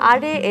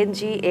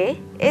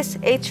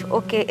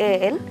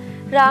RANGASHOKAL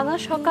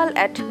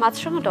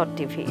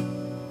rangasokal@maasranga.tv।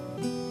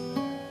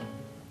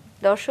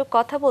 দর্শক,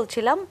 কথা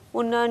বলছিলাম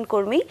উন্নয়ন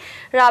কর্মী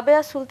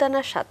রাবেয়া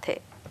সুলতানার সাথে।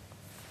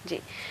 জি,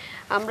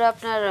 আমরা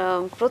আপনার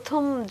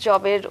প্রথম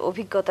জবের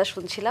অভিজ্ঞতা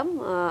শুনছিলাম।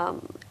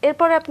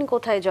 এরপরে আপনি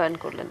কোথায় জয়েন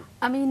করলেন?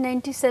 আমি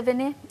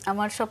 97-এ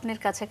আমার স্বপ্নের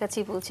কাছাকাছি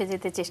পৌঁছে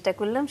যেতে চেষ্টা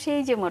করলাম,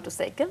 সেই যে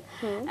মোটরসাইকেল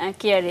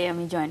কেয়ারে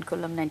আমি জয়েন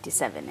করলাম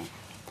 97-এ।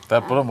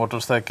 তারপরে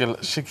মোটরসাইকেল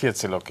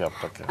শিখিয়েছিল কে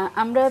আপনাকে?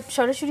 আমরা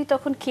সরাসরি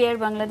তখন কেয়ার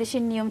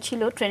বাংলাদেশের নিয়ম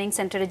ছিল ট্রেনিং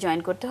সেন্টারে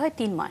জয়েন করতে হয়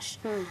 3 মাস,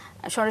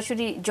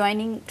 সরাসরি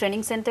জয়েনিং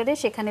ট্রেনিং সেন্টারে,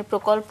 সেখানে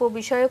প্রকল্প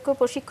বিষয়ক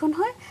প্রশিক্ষণ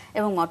হয়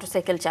এবং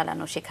মোটরসাইকেল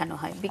চালানো শেখানো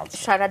হয়।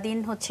 সারাদিন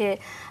হচ্ছে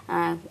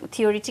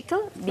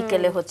থিওরিটিক্যাল,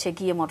 বিকেলে হচ্ছে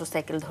গিয়ে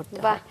মোটরসাইকেল ধরতে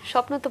হয়। বাহ,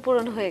 স্বপ্ন তো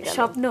পূরণ হয়ে গেল।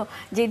 স্বপ্ন,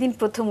 যেদিন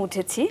প্রথম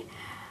উঠেছি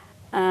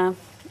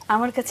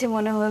আমার কাছে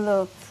মনে হলো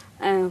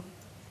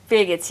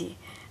পেয়ে গেছি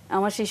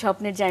আমার সেই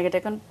স্বপ্নের জায়গাটা।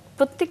 কারণ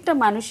প্রত্যেকটা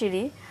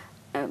মানুষেরই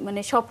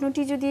মানে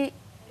স্বপ্নটি যদি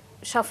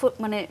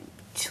মানে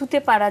ছুঁতে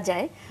পারা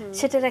যায়,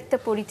 সেটার একটা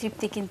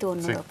পরিতৃপ্তি কিন্তু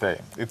অন্যরকম।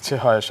 ইচ্ছে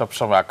হয়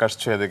সবসময় আকাশ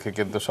ছুঁয়ে দেখে,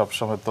 কিন্তু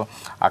সবসময় তো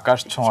আকাশ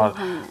ছোঁয়ার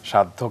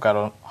সাধ্য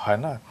কারণ হয়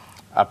না।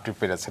 আপনি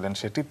পেরেছিলেন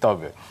সেটি,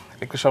 তবে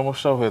একটু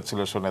সমস্যা হয়েছিল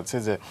শুনেছি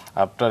যে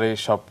আপনার এই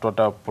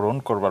স্বপ্নটা পূরণ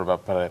করবার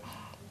ব্যাপারে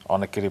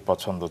অনেকেরই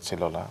পছন্দ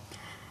ছিল না।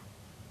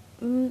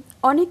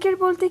 অনেকের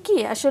বলতে কি,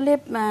 আসলে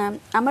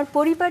আমার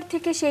পরিবার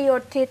থেকে সেই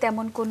অর্থে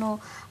তেমন কোনো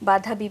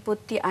বাধা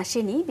বিপত্তি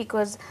আসেনি,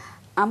 বিকজ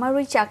আমার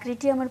ওই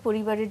চাকরিটি আমার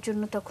পরিবারের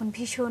জন্য তখন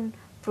ভীষণ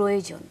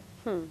প্রয়োজন।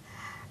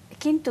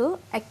 কিন্তু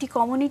একটি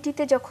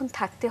কমিউনিটিতে যখন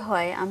থাকতে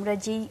হয়, আমরা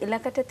যেই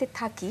এলাকাটাতে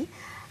থাকি,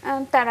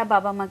 তারা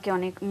বাবা মাকে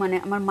অনেক, মানে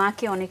আমার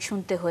মাকে অনেক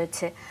শুনতে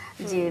হয়েছে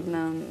যে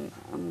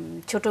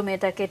ছোট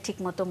মেয়েটাকে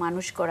ঠিকমতো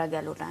মানুষ করা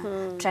গেল না,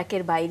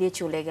 ট্র্যাকের বাইরে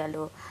চলে গেল,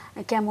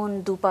 কেমন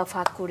দুপা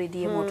ফাঁক করে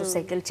দিয়ে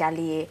মোটরসাইকেল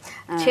চালিয়ে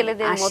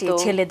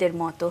ছেলেদের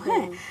মতো,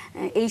 হ্যাঁ,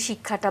 এই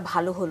শিক্ষাটা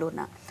ভালো হলো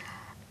না।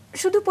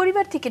 শুধু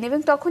পরিবার থেকে নেই,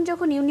 এবং তখন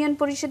যখন ইউনিয়ন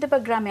পরিষদে বা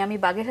গ্রামে, আমি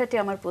বাগেরহাটে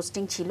আমার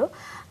পোস্টিং ছিল,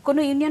 কোনো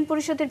ইউনিয়ন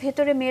পরিষদের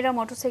ভেতরে মেয়েরা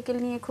মোটরসাইকেল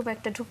নিয়ে খুব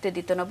একটা ঢুকতে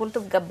দিত না, বলতো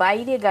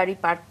বাইরে গাড়ি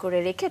পার্ক করে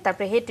রেখে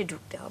তারপরে হেঁটে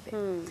ঢুকতে হবে।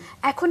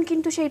 এখন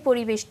কিন্তু সেই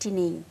পরিবেশটি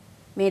নেই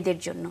মেয়েদের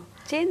জন্য।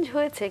 চেঞ্জ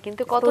হয়েছে,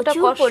 কিন্তু কতটা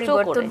কষ্ট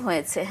পরিবর্তন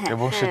হয়েছে। হ্যাঁ,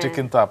 এবং সেটা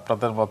কিন্তু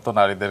আপনাদের মতো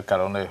নারীদের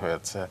কারণেই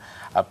হয়েছে।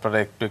 আপনারা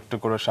একটু একটু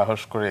করে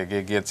সাহস করে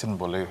এগিয়ে গিয়েছেন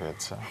বলেই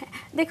হয়েছে।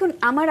 দেখুন,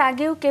 আমার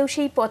আগেও কেউ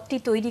সেই পথটি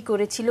তৈরি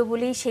করেছিল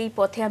বলেই সেই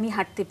পথে আমি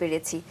হাঁটতে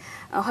পেরেছি।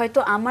 হয়তো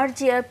আমার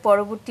যে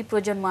পরবর্তী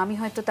প্রজন্ম, আমি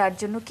হয়তো তার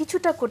জন্য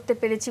কিছুটা করতে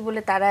পেরেছি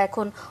বলে তারা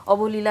এখন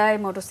অবলীলায়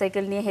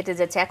মোটরসাইকেল নিয়ে হেঁটে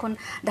যাচ্ছে। এখন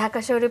ঢাকা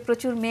শহরে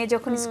প্রচুর মেয়ে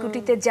যখন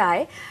স্কুটিতে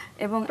যায়,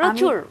 এবং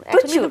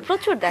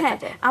প্রচুর দেখা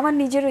যায়, আমার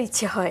নিজেরও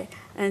ইচ্ছে হয়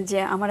যে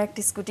আমার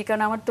একটি স্কুটি,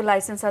 কারণ আমার তো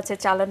লাইসেন্স আছে,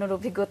 চালানোর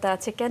অভিজ্ঞতা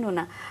আছে, কেন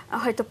না,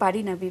 হয়তো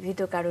পারি না বিবিধ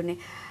কারণে,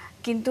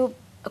 কিন্তু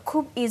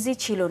খুব ইজি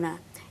ছিল না।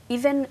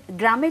 ইভেন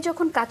গ্রামে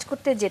যখন কাজ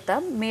করতে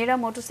যেতাম, মেয়েরা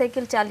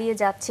মোটরসাইকেল চালিয়ে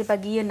যাচ্ছে বা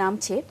গিয়ে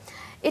নামছে,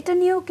 এটা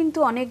নিয়েও কিন্তু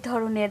অনেক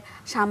ধরনের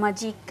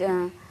সামাজিক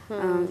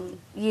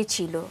ইয়ে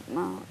ছিল,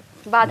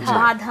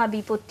 বাধা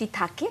বিপত্তি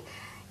থাকে।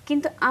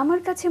 কিন্তু আমার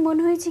কাছে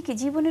মনে হয়েছে কি,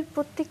 জীবনের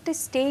প্রত্যেকটা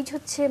স্টেজ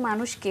হচ্ছে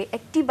মানুষকে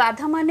একটি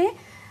বাধা মানে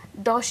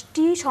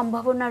 10টি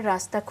সম্ভাবনার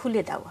রাস্তা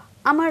খুলে দেওয়া।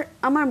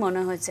 আমার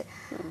মনে হয়েছে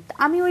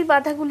আমি ওই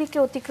বাধাগুলিকে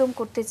অতিক্রম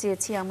করতে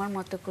চেয়েছি আমার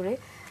মতো করে।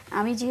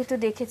 আমি যেহেতু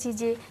দেখেছি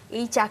যে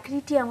এই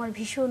চাকরিটি আমার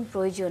ভীষণ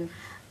প্রয়োজন,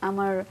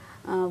 আমার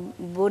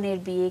বোনের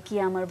বিয়ে, কি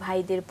আমার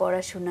ভাইদের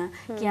পড়াশোনা,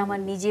 কি আমার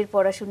নিজের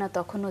পড়াশোনা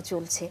তখনও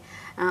চলছে,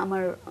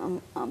 আমার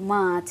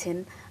মা আছেন,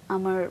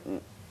 আমার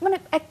মানে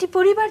একটি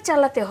পরিবার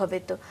চালাতে হবে।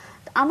 তো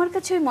আমার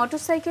কাছে ওই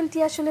মোটরসাইকেলটি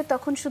আসলে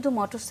তখন শুধু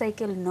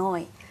মোটরসাইকেল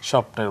নয়,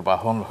 স্বপ্নের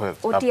বাহন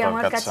হয়েছে ওটি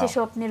আমার কাছে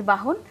স্বপ্নের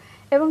বাহন।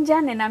 এবং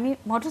জানেন, আমি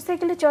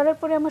মোটরসাইকেলে চড়ার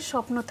পরে আমার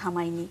স্বপ্ন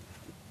থামাইনি।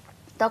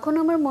 তখন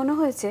আমার মনে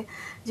হয়েছে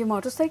যে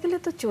মোটরসাইকেলে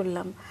তো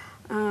চললাম,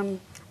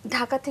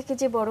 ঢাকা থেকে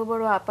যে বড়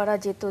বড় আপারা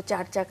যেত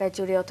 4 চাকায়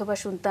চড়ে, অথবা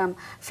শুনতাম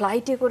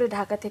ফ্লাইটে করে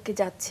ঢাকা থেকে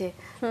যাচ্ছে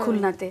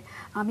খুলনাতে,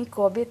 আমি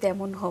কবে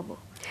তেমন হব।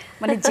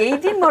 মানে যেই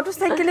দিন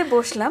মোটরসাইকেলে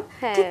বসলাম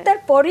ঠিক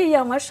তারপরেই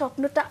আমার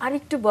স্বপ্নটা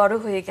আরেকটু বড়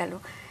হয়ে গেল।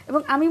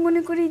 এবং আমি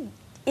মনে করি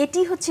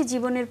এটি হচ্ছে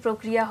জীবনের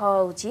প্রক্রিয়া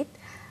হওয়া উচিত।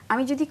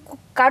 আমি যদি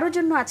কারো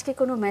জন্য আজকে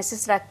কোনো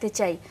মেসেজ রাখতে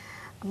চাই,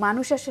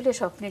 মানুষ আসলে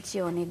স্বপ্নের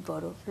চেয়ে অনেক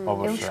বড়,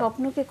 এবং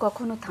স্বপ্নকে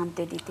কখনো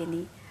থামতে দিতে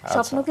নেই,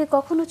 স্বপ্নকে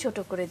কখনো ছোট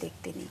করে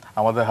দেখতে নেই।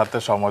 আমাদের হাতে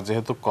সময়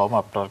যেহেতু কম,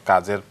 আপনার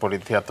কাজের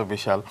পরিধি এত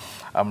বিশাল,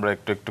 আমরা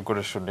একটু একটু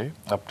করে শুনি।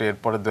 আপনি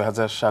এরপরে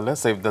 2000 সালে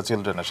সেভ দ্য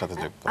চিলড্রেনের সাথে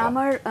যুক্ত।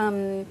 আমার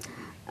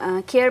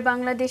কেয়ার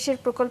বাংলাদেশের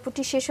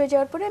প্রকল্পটি শেষ হয়ে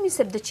যাওয়ার পরে আমি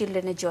সেভ দ্য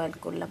চিলড্রেনে জয়েন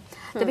করলাম।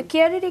 তবে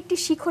কেয়ারের একটি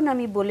শিখন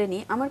আমি বলে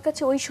নিই। আমার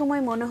কাছে ওই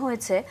সময় মনে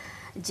হয়েছে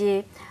যে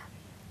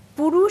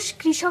পুরুষ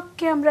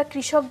কৃষককে আমরা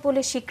কৃষক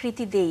বলে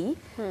স্বীকৃতি দেই,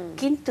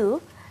 কিন্তু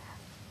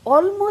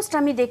অলমোস্ট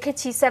আমি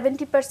দেখেছি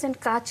 70%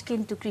 কাজ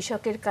কিন্তু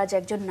কৃষকের কাজ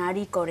একজন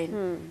নারী করেন,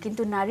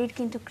 কিন্তু নারীর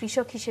কিন্তু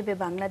কৃষক হিসেবে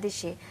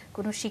বাংলাদেশে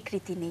কোনো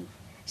স্বীকৃতি নেই।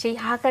 সেই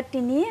হাহাকারটি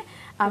নিয়ে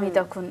আমি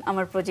তখন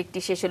আমার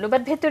প্রজেক্টটি শেষ হলো।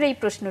 বাট ভেতরে এই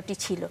প্রশ্নটি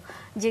ছিল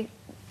যে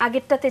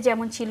আগেরটাতে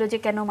যেমন ছিল যে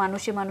কেন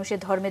মানুষে মানুষে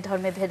ধর্মে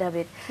ধর্মে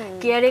ভেদাভেদ,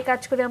 কেয়ারে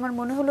কাজ করে আমার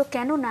মনে হলো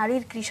কেন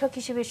নারীর কৃষক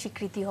হিসেবে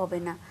স্বীকৃতি হবে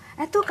না।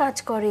 এত কাজ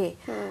করে,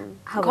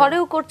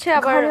 ঘরেও করছে,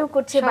 আবার ঘরেও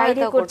করছে,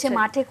 বাইরে করছে,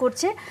 মাঠে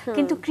করছে,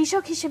 কিন্তু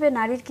কৃষক হিসেবে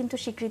নারীর কিন্তু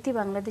স্বীকৃতি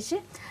বাংলাদেশে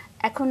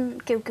এখন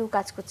কেউ কেউ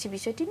কাজ করছে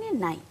বিষয়টি নিয়ে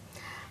নাই।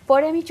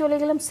 পরে আমি চলে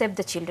গেলাম সেভ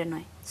দ্য চিলড্রেন,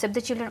 নয় সেভ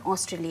দ্য চিলড্রেন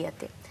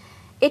অস্ট্রেলিয়াতে।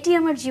 এটি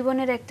আমার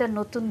জীবনের একটা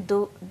নতুন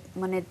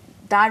মানে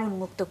দ্বার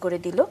উন্মুক্ত করে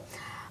দিল।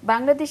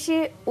 বাংলাদেশে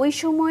ওই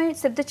সময়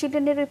সেভ দ্য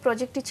চিলড্রেনের ওই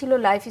প্রজেক্টটি ছিল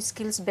life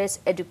skills based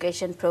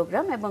education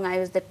programme, এবং I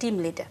was the team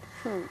leader.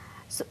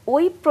 So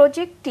ওই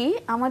প্রজেক্টটি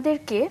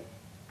আমাদেরকে,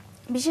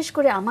 বিশেষ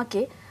করে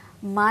আমাকে,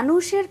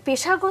 মানুষের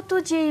পেশাগত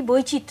যে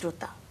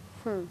বৈচিত্র্যতা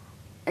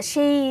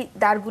সেই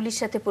দ্বারগুলির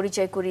সাথে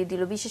পরিচয় করিয়ে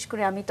দিল। বিশেষ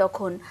করে আমি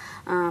তখন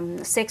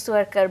সেক্স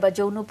ওয়ার্কার বা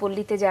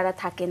যৌনপল্লীতে যারা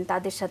থাকেন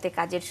তাদের সাথে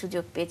কাজের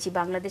সুযোগ পেয়েছি।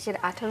 বাংলাদেশের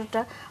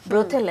 18টা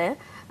ব্রোথেলে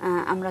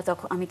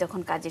আমি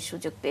তখন কাজের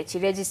সুযোগ পেয়েছি,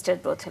 রেজিস্টার্ড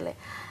ব্রোথেলে।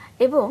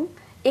 এবং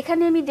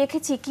এখানে আমি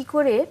দেখেছি কি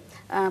করে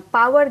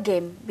পাওয়ার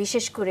গেম,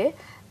 বিশেষ করে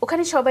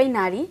ওখানে সবাই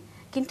নারী,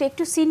 কিন্তু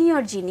একটু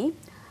সিনিয়র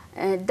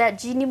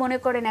যিনি মনে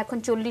করেন এখন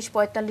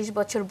 40-45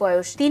 বছর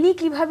বয়স, তিনি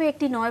কিভাবে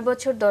একটি 9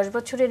 বছর 10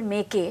 বছরের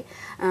মেয়েকে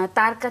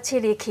তার কাছে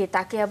রেখে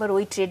তাকে আবার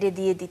ওই ট্রেডে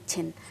দিয়ে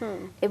দিচ্ছেন।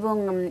 এবং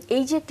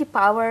এই যে একটি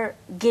পাওয়ার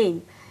গেম,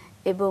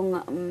 এবং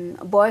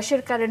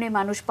বয়সের কারণে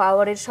মানুষ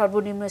পাওয়ারের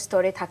সর্বনিম্ন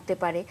স্তরে থাকতে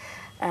পারে,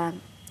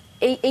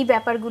 এই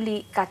ব্যাপারগুলি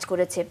কাজ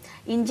করেছে।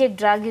 ইনজেক্ট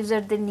ড্রাগ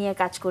ইউজারদের নিয়ে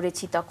কাজ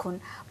করেছি, তখন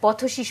পথ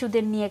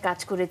শিশুদের নিয়ে কাজ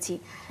করেছি।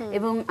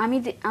 এবং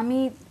আমি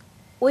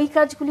ওই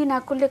কাজগুলি না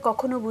করলে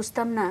কখনো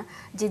বুঝতাম না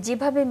যে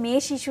যেভাবে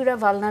মেয়ে শিশুরা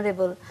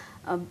ভালনারেবল,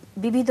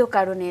 বিবিধ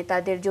কারণে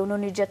তাদের যৌন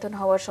নির্যাতন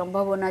হওয়ার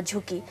সম্ভাবনা,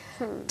 ঝুঁকি,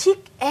 ঠিক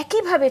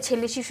একইভাবে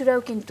ছেলে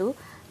শিশুরাও কিন্তু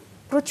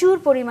প্রচুর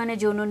পরিমাণে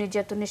যৌন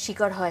নির্যাতনের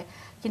শিকার হয়।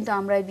 কিন্তু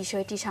আমরা এই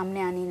বিষয়টি সামনে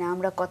আনি না,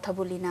 আমরা কথা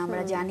বলি না,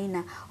 আমরা জানি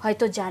না,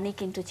 হয়তো জানি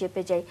কিন্তু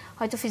চেপে যাই,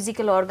 হয়তো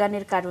ফিজিক্যাল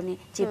অর্গানের কারণে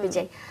চেপে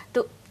যাই। তো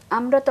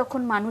আমরা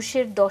তখন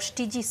মানুষের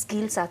 10টি যে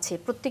স্কিলস আছে,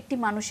 প্রত্যেকটি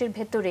মানুষের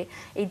ভেতরে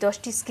এই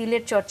 10টি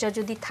স্কিলের চর্চা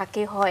যদি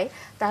হয়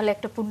তাহলে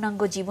একটা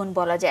পূর্ণাঙ্গ জীবন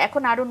বলা যায়।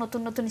 এখন আরো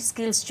নতুন নতুন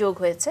স্কিলস যোগ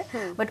হয়েছে,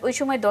 বাট ওই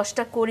সময়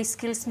 10টা কোর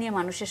স্কিলস নিয়ে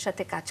মানুষের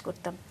সাথে কাজ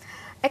করতাম।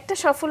 একটা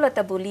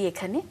সফলতা বলি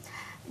এখানে,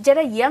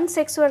 যারা ইয়াং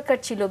সেক্স ওয়ার্কার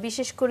ছিল,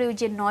 বিশেষ করে ওই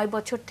যে 9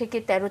 বছর থেকে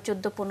 13,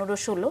 14, 15,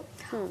 16,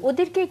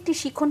 ওদেরকে একটি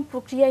শিখন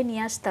প্রক্রিয়ায়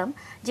নিয়ে আসতাম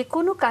যে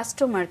কোনো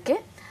কাস্টমারকে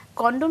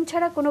কন্ডম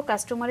ছাড়া কোনো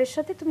কাস্টমারের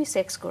সাথে তুমি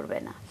সেক্স করবে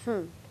না।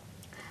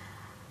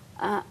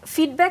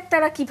 ফিডব্যাক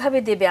তারা কিভাবে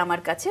দেবে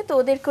আমার কাছে, তো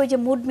ওদেরকে ওই যে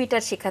মুড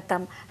মিটার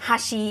শেখাতাম,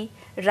 হাসি,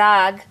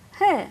 রাগ,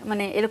 হ্যাঁ,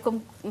 মানে এরকম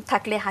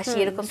থাকলে হাসি,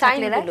 এরকম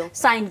থাকলে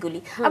সাইনগুলি।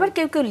 আবার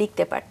কেউ কেউ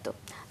লিখতে পারতো।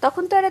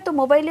 তখন তো আর এত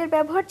মোবাইলের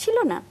ব্যবহার ছিল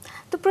না,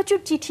 তো প্রচুর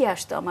চিঠি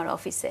আসতো আমার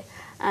অফিসে,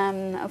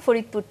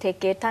 ফরিদপুর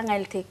থেকে,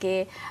 টাঙ্গাইল থেকে,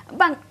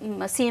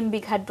 সিএমবি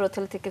ঘাট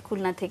ব্রথেল থেকে,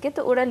 খুলনা থেকে।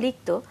 তো ওরা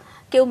লিখতো,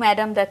 কেউ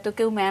ম্যাডাম ডাকতো,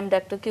 কেউ ম্যাম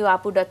ডাকতো, কেউ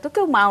আপু ডাকতো,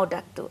 কেউ মাও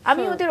ডাকতো।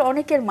 আমি ওদের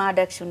অনেকের মা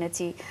ডাক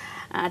শুনেছি।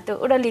 তো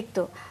ওরা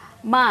লিখতো,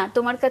 মা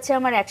তোমার কাছে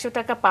আমার 100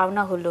 টাকা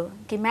পাওনা হলো,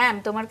 কি ম্যাম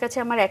তোমার কাছে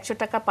আমার 100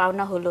 টাকা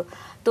পাওনা হলো,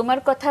 তোমার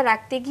কথা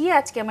রাখতে গিয়ে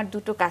আজকে আমার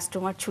 2টো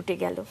কাস্টমার ছুটে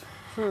গেল।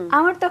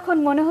 আমার তখন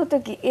মনে হতো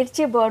কি এর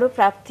চেয়ে বড়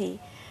প্রাপ্তি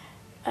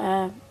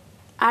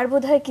আর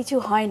বোধহয় কিছু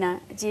হয় না,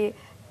 যে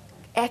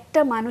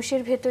একটা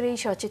মানুষের ভেতরে এই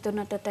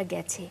সচেতনতাটা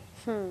গেছে।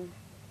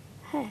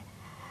 হ্যাঁ,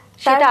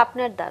 সেটা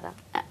আপনার দ্বারা।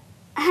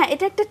 হ্যাঁ,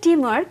 এটা একটা টিম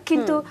ওয়ার্ক,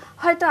 কিন্তু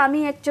হয়তো আমি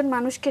একজন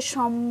মানুষকে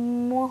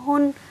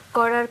সম্মোহন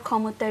করার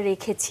ক্ষমতা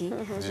রেখেছি,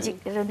 যে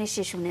কারণে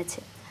সে শুনেছে।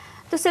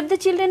 তো সেভ দ্য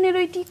চিলড্রেনের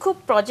ওইটি খুব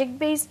প্রজেক্ট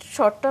বেসড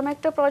শর্ট টার্ম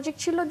একটা প্রজেক্ট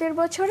ছিল 1.5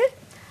 বছরের।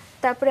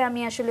 তারপরে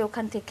আমি আসলে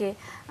ওখান থেকে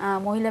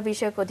মহিলা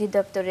বিষয়ক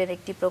অধিদপ্তরের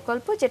একটি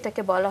প্রকল্প,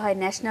 যেটাকে বলা হয়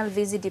ন্যাশনাল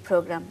ভিজিডি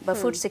প্রোগ্রাম বা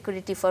food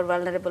security for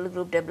vulnerable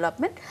group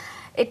development,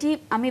 এটি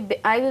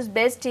I was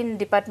based in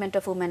department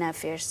of women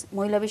affairs,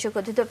 মহিলা বিষয়ক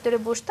অধিদপ্তরে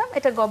বসতাম।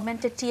 এটা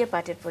গভর্নমেন্টের টিএ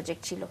পার্টের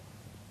প্রজেক্ট ছিল।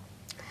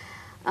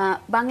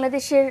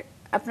 বাংলাদেশের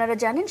আপনারা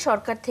জানেন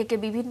সরকার থেকে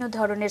বিভিন্ন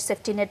ধরনের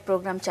সেফটি নেট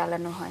প্রোগ্রাম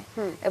চালানো হয়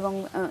এবং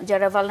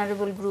যারা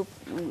ভালনারেবল গ্রুপ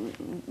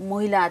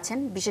মহিলা আছেন,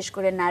 বিশেষ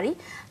করে নারী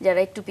যারা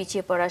একটু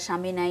পিছিয়ে পড়া,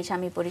 স্বামী নাই,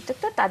 স্বামী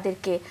পরিত্যক্ত,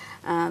 তাদেরকে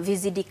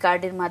ভিজিডি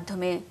কার্ডের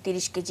মাধ্যমে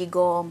 30 কেজি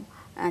গম,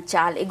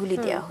 চাল এগুলি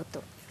দেওয়া হতো।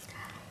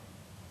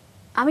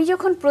 আমি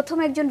যখন প্রথম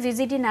একজন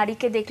ভিজিডি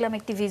নারীকে দেখলাম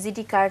একটি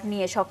ভিজিডি কার্ড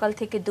নিয়ে সকাল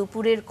থেকে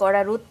দুপুরের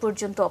কড়া রোদ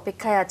পর্যন্ত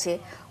অপেক্ষায় আছে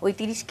ওই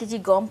 30 কেজি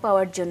গম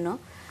পাওয়ার জন্য,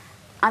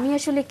 আমি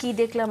আসলে কি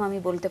দেখলাম আমি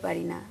বলতে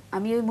পারি না।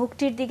 আমি ওই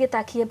মুখটির দিকে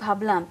তাকিয়ে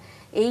ভাবলাম,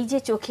 এই যে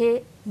চোখে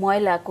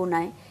ময়লা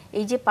কোনায়,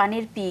 এই যে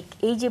পানের পিক,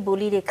 এই যে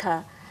বলিরেখা,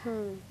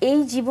 এই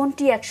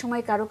জীবনটি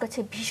একসময় কারো কাছে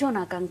ভীষণ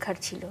আকাঙ্ক্ষার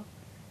ছিল।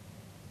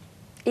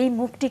 এই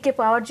মুখটিকে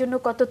পাওয়ার জন্য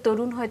কত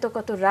তরুণ হয়তো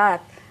কত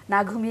রাত না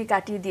ঘুমিয়ে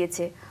কাটিয়ে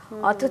দিয়েছে,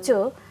 অথচ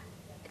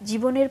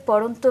জীবনের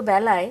পরন্ত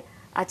বেলায়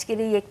আজকের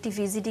এই একটি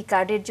ভিজিডি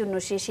কার্ডের জন্য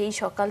সে সেই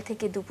সকাল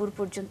থেকে দুপুর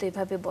পর্যন্ত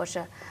এভাবে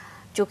বসা,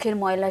 চোখের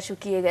ময়লা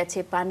শুকিয়ে গেছে,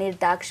 পানের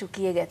দাগ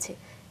শুকিয়ে গেছে।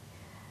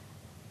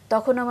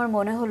 তখন আমার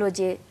মনে হলো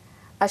যে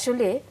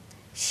আসলে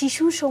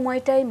শিশু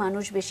সময়টাই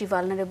মানুষ বেশি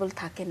ভালনারেবল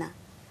থাকে না,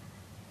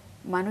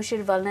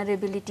 মানুষের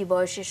ভালনারেবিলিটি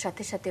বয়সের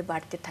সাথে সাথে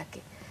বাড়তে থাকে।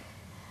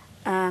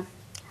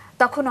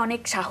 তখন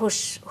অনেক সাহস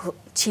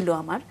ছিল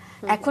আমার,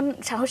 এখন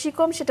সাহসী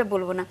কম সেটা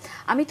বলবো না।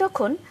 আমি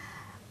তখন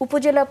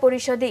উপজেলা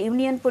পরিষদে,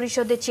 ইউনিয়ন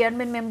পরিষদে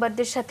চেয়ারম্যান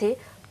মেম্বারদের সাথে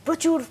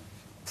প্রচুর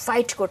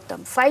ফাইট করতাম।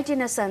 ফাইট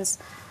ইন আ সেন্স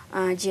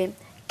যে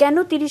কেন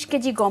 30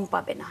 কেজি গম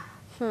পাবে না,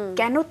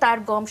 কেন তার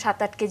গম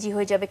 7-8 কেজি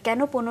হয়ে যাবে, কেন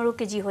 15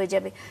 কেজি হয়ে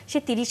যাবে, সে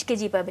 30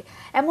 কেজি পাবে।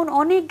 এমন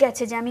অনেক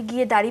গেছে যে আমি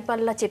গিয়ে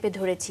দাড়িপাল্লা চেপে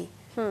ধরেছি,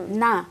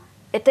 না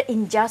এটা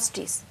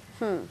ইনজাস্টিস,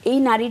 এই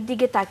নারীর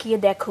দিকে তাকিয়ে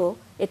দেখো,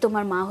 এ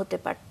তোমার মা হতে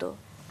পারতো,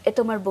 এ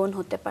তোমার বোন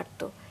হতে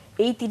পারতো,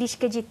 এই 30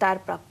 কেজি তার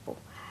প্রাপ্য।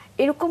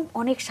 এরকম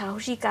অনেক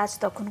সাহসী কাজ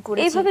তখন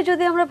করেছি। এইভাবে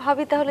যদি আমরা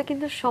ভাবি তাহলে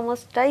কিন্তু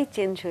সমাজটাই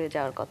চেঞ্জ হয়ে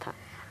যাওয়ার কথা।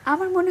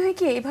 আমার মনে হয়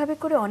কি এভাবে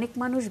করে অনেক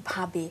মানুষ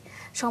ভাবে,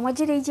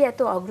 সমাজের এই যে এত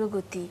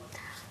অগ্রগতি,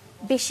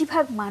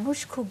 বেশিরভাগ মানুষ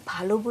খুব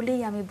ভালো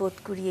বলেই আমি বোধ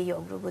করি এই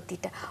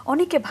অগ্রগতিটা।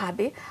 অনেকে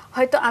ভাবে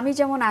হয়তো আমি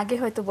যেমন আগে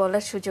হয়তো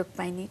বলার সুযোগ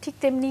পাইনি, ঠিক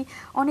তেমনি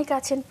অনেক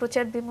আছেন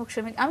প্রচার বিমুখ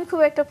শ্রমিক। আমি খুব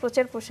একটা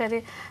প্রচার প্রসারে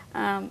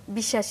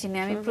বিশ্বাসী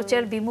নই, আমি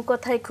প্রচার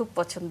বিমুখতাই খুব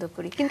পছন্দ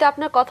করি। কিন্তু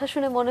আপনার কথা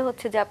শুনে মনে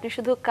হচ্ছে যে আপনি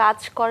শুধু কাজ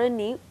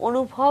করেননি,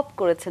 অনুভব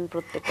করেছেন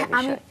প্রত্যেকটা বিষয়।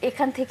 আমি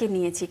এখান থেকে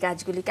নিয়েছি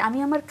কাজগুলিকে, আমি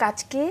আমার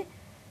কাজকে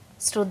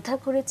শ্রদ্ধা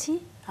করেছি,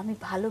 আমি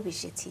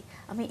ভালোবেসেছি,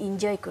 আমি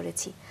এনজয়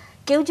করেছি।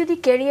 কেউ যদি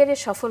ক্যারিয়ারে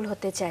সফল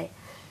হতে চায়,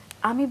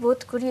 আমি বোধ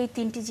করি এই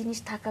 3টি জিনিস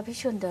থাকা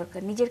ভীষণ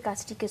দরকার: নিজের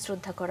কাজটিকে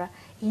শ্রদ্ধা করা,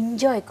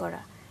 এনজয়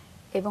করা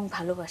এবং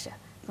ভালোবাসা।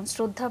 এবং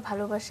শ্রদ্ধা,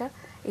 ভালোবাসা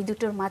এই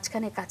দুটোর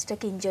মাঝখানে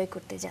কাজটাকে এনজয়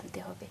করতে জানতে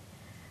হবে।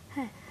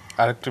 হ্যাঁ,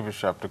 আরেকটি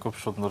বিষয় আপনি খুব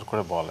সুন্দর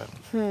করে বলেন,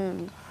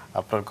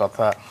 আপনার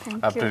কথা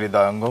আপনি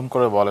হৃদয়ঙ্গম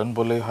করে বলেন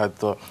বলেই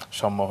হয়তো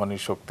সম্মোহনী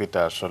শক্তিটা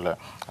আসলে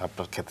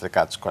আপনার ক্ষেত্রে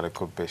কাজ করে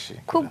খুব বেশি।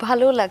 খুব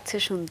ভালো লাগছে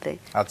শুনতে।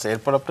 আচ্ছা,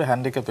 এরপর আপনি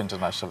হ্যান্ডিক্যাপ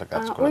ইন্টারন্যাশনালে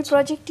কাজ করেছেন। ওই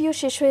প্রজেক্টটিও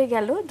শেষ হয়ে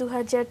গেল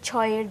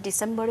 2006-এর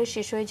ডিসেম্বরে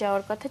শেষ হয়ে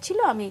যাওয়ার কথা ছিল।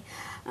 আমি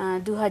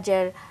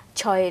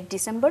 2006-এর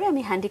ডিসেম্বরে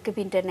আমি হ্যান্ডিক্যাপ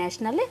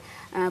ইন্টারন্যাশনালে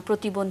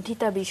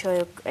প্রতিবন্ধিতা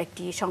বিষয়ক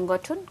একটি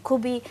সংগঠন,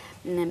 খুবই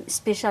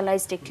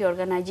স্পেশালাইজড একটি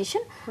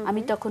অর্গানাইজেশন,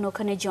 আমি তখন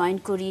ওখানে জয়েন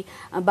করি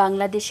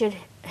বাংলাদেশের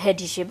হেড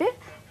হিসেবে।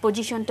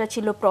 পজিশনটা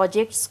ছিল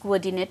projects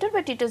coordinator,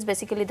 but it was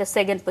basically the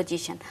second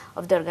position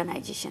of the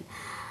organisation.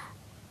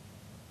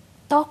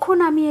 তখন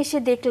আমি এসে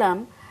দেখলাম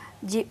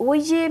যে ওই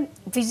যে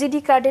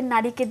ভিজিডি কার্ডের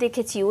নারীকে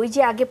দেখেছি, ওই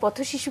যে আগে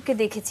পথশিশুকে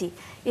দেখেছি,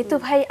 এ তো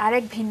ভাই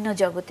আরেক ভিন্ন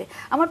জগতে।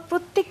 আমার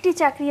প্রত্যেকটি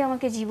চাকরি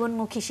আমাকে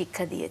জীবনমুখী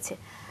শিক্ষা দিয়েছে।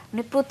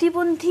 মানে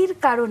প্রতিবন্ধীর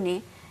কারণে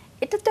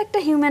এটা তো একটা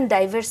হিউম্যান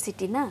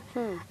ডাইভার্সিটি না?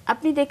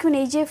 আপনি দেখুন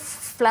এই যে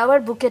ফ্লাওয়ার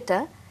বুকেটা,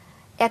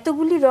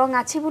 এতগুলি রং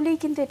আছে বলেই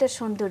কিন্তু এটা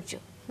সৌন্দর্য।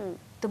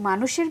 তো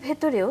মানুষের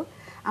ভেতরেও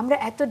আমরা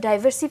এত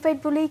ডাইভার্সিফাইড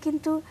বলেই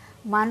কিন্তু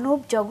মানব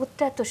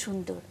জগৎটা এত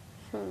সুন্দর।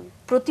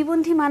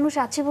 প্রতিবন্ধী মানুষ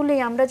আছে বলেই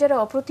আমরা যারা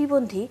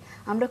অপ্রতিবন্ধী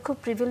আমরা খুব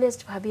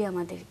প্রিভিলেজড ভাবি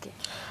আমাদেরকে।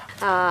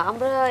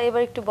 আমরা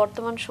এবার একটু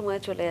বর্তমান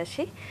সময়ে চলে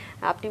আসি।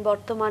 আপনি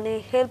বর্তমানে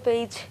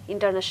হেল্পএজ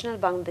ইন্টারন্যাশনাল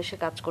বাংলাদেশে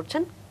কাজ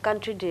করছেন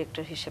কান্ট্রি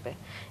ডিরেক্টর হিসেবে।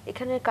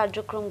 এখানের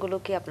কার্যক্রমগুলো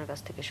কি আপনার কাছ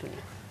থেকে শুনি?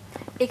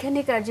 এখানে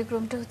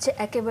কার্যক্রমটা হচ্ছে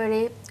একেবারে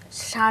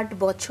 60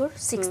 বছর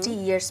 60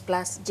 ইয়ার্স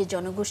প্লাস যে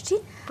জনগোষ্ঠী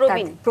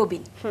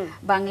প্রবীণ,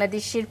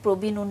 বাংলাদেশের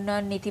প্রবীণ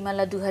উন্নয়ন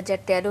নীতিমালা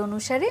 2013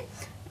 অনুসারে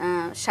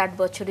 60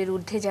 বছরের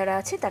ঊর্ধ্বে যারা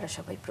আছে তারা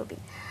সবাই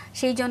প্রবীণ।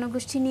 সেই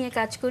জনগোষ্ঠী নিয়ে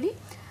কাজ করি।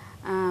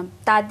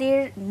 তাদের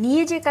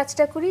নিয়ে যে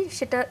কাজটা করি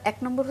সেটা 1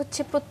 নম্বর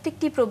হচ্ছে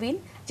প্রত্যেকটি প্রবীণ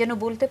যেন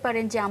বলতে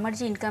পারেন যে আমার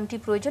যে ইনকামটি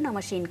প্রয়োজন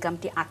আমার সেই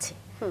ইনকামটি আছে,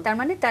 তার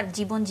মানে তার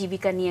জীবন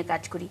জীবিকা নিয়ে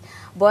কাজ করি।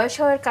 বয়স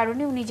হওয়ার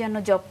কারণে উনি যেন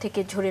জব থেকে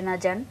ঝরে না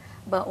যান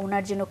বা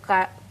ওনার যেন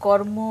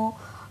কর্ম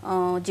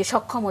যে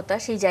সক্ষমতা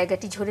সেই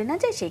জায়গাটি ঝরে না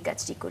যায়, সেই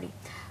কাজটি করি।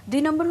 2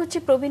 নম্বর হচ্ছে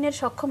প্রবীণের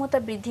সক্ষমতা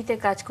বৃদ্ধিতে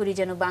কাজ করি,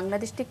 যেন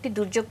বাংলাদেশ তো একটি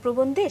দুর্যোগ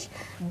প্রবণ দেশ,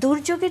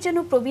 দুর্যোগে যেন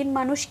প্রবীণ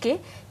মানুষকে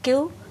কেউ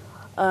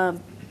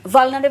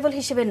ভালনারেবল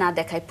হিসেবে না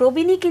দেখায়।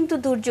 প্রবীণই কিন্তু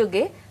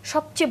দুর্যোগে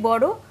সবচেয়ে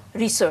বড়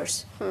রিসোর্স,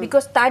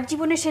 বিকজ তার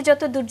জীবনে সে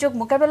যত দুর্যোগ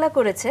মোকাবেলা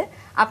করেছে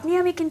আপনি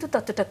আমি কিন্তু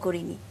ততটা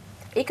করিনি।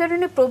 এই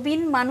কারণে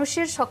প্রবীণ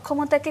মানুষের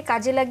সক্ষমতাকে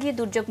কাজে লাগিয়ে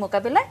দুর্যোগ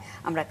মোকাবেলায়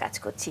আমরা কাজ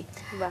করছি।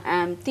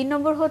 3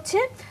 নম্বর হচ্ছে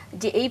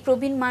যে এই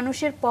প্রবীণ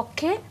মানুষের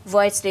পক্ষে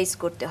ভয়েস রেইজ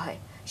করতে হয়।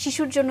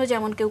 শিশুর জন্য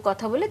যেমন কেউ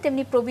কথা বলে,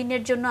 তেমনি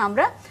প্রবীণের জন্য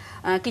আমরা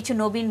কিছু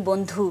নবীন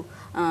বন্ধু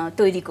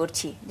তৈরি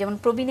করছি। যেমন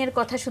প্রবীণের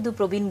কথা শুধু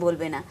প্রবীণ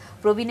বলবে না,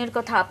 প্রবীণের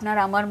কথা আপনার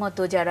আমার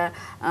মতো যারা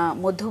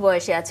মধ্য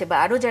বয়সে আছে বা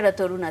আরও যারা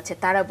তরুণ আছে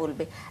তারা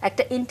বলবে।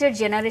 একটা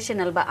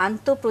ইন্টারজেনারেশনাল বা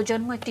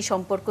আন্তঃপ্রজন্ম একটি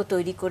সম্পর্ক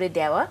তৈরি করে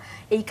দেওয়া,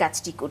 এই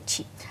কাজটি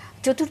করছি।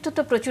 চতুর্থত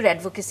প্রচুর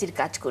অ্যাডভোকেসির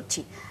কাজ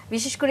করছি।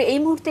 বিশেষ করে এই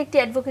মুহূর্তে একটি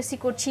অ্যাডভোকেসি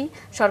করছি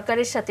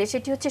সরকারের সাথে,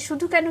 সেটি হচ্ছে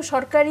শুধু কেন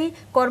সরকারি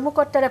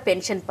কর্মকর্তারা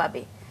পেনশন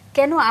পাবে,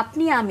 কেন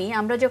আপনি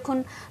আমরা যখন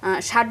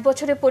 60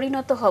 বছরে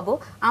পরিণত হব,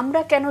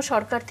 আমরা কেন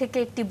সরকার থেকে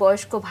একটি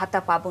বয়স্ক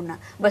ভাতা পাবো না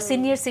বা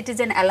সিনিয়র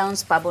সিটিজেন অ্যালাউন্স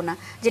পাবো না,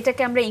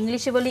 যেটাকে আমরা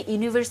ইংলিশে বলি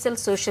ইউনিভার্সাল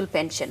সোশ্যাল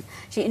পেনশন।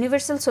 সেই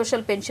ইউনিভার্সাল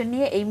সোশ্যাল পেনশন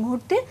নিয়ে এই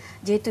মুহূর্তে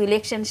যেহেতু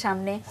ইলেকশন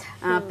সামনে,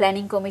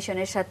 প্ল্যানিং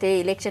কমিশনের সাথে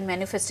ইলেকশন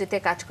ম্যানিফেস্টোতে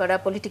কাজ করা,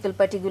 পলিটিক্যাল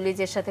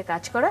পার্টিগুলির সাথে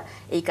কাজ করা,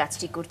 এই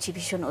কাজটি করছি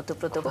ভীষণ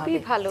ওতপ্রোতভাবে,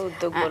 ভালো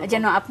উদ্যোগ,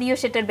 যেন আপনিও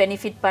সেটার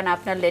বেনিফিট পান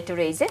আপনার লেটার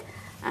রেইজে,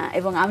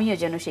 এবং আমিও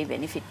যেন সেই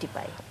বেনিফিটটি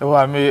পাই। এবং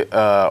আমি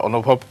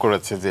অনুভব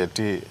করেছি যে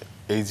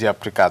এই যে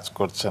আপনি কাজ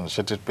করছেন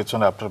সেটির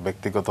পেছনে আপনার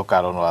ব্যক্তিগত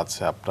কারণও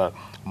আছে। আপনার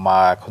মা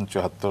এখন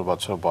 74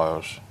 বছর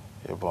বয়স,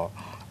 এবং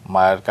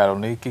মায়ের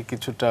কারণেই কি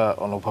কিছুটা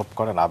অনুভব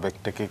করেন,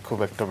 আবেগটা কি খুব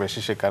একটা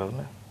বেশি সে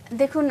কারণে?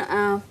 দেখুন,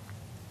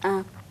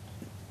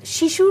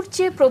 শিশুর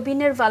চেয়ে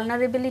প্রবীণের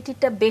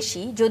ভালনারেবিলিটিটা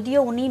বেশি, যদিও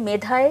উনি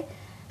মেধায়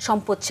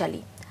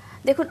সম্পদশালী।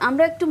 দেখুন,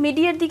 আমরা একটু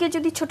মিডিয়ার দিকে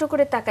যদি ছোট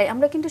করে তাকাই,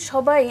 আমরা কিন্তু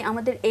সবাই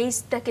আমাদের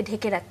এইজটাকে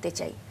ঢেকে রাখতে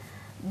চাই।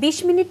 20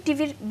 মিনিট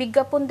টিভির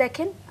বিজ্ঞাপন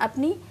দেখেন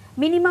আপনি,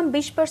 মিনিমাম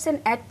 20%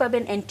 অ্যাড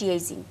পাবেন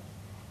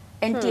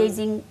অ্যান্টি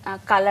এইজিং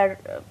কালার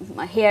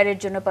হেয়ারের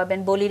জন্য পাবেন,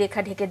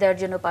 বলিরেখা ঢেকে দেওয়ার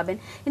জন্য পাবেন।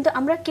 কিন্তু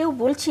আমরা কেউ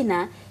বলছি না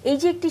এই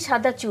যে একটি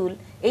সাদা চুল,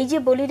 এই যে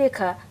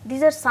বলিরেখা,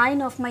 these are sign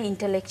of my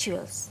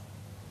intellectuals.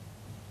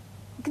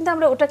 কিন্তু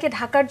আমরা ওটাকে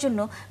ঢাকার জন্য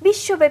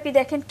বিশ্বব্যাপী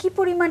দেখেন কি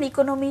পরিমাণ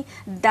ইকোনমি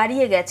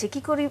দাঁড়িয়ে গেছে,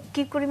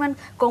 কি পরিমাণ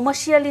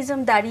কমার্শিয়ালিজম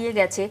দাঁড়িয়ে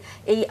গেছে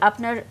এই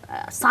আপনার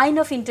সাইন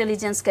অফ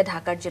ইন্টেলিজেন্সকে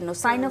ঢাকার জন্য,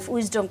 সাইন অফ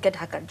উইজডমকে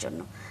ঢাকার জন্য।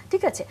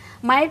 ঠিক আছে,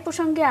 মায়ের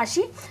প্রসঙ্গে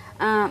আসি।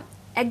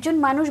 একজন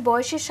মানুষ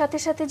বয়সের সাথে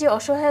সাথে যে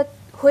অসহায়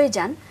হয়ে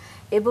যান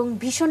এবং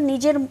ভীষণ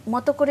নিজের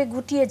মতো করে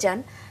গুটিয়ে যান,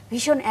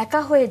 ভীষণ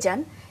একা হয়ে যান,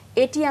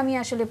 এটি আমি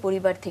আসলে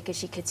পরিবার থেকে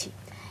শিখেছি।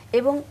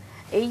 এবং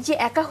এই যে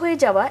একা হয়ে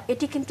যাওয়া,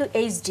 এটি কিন্তু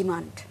এইজ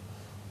ডিমান্ড,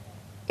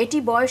 এটি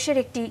বয়সের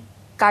একটি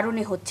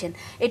কারণে হচ্ছেন,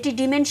 এটি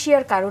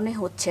ডিমেনশিয়ার কারণে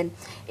হচ্ছেন,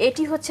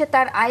 এটি হচ্ছে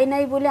তার আয়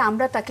নাই বলে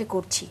আমরা তাকে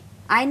করছি।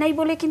 আয় নাই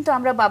বলে কিন্তু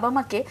আমরা বাবা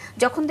মাকে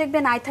যখন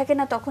দেখবেন আয় থাকে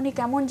না, তখনই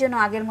কেমন যেন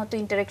আগের মতো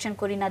ইন্টারাকশন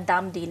করি না,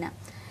 দাম দিই না।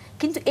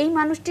 কিন্তু এই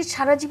মানুষটির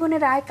সারা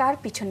জীবনের আয় কার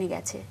পিছনে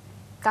গেছে,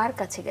 কার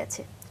কাছে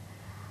গেছে?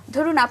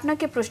 ধরুন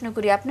আপনাকে প্রশ্ন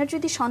করি, আপনার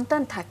যদি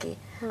সন্তান থাকে,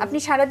 আপনি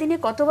সারাদিনে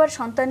কতবার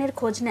সন্তানের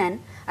খোঁজ নেন?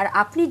 আর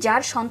আপনি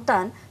যার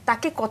সন্তান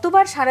তাকে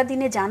কতবার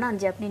সারাদিনে জানান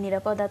যে আপনি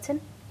নিরাপদ আছেন?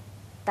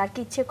 তার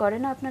কি ইচ্ছে করে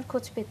না আপনার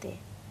খোঁজ পেতে?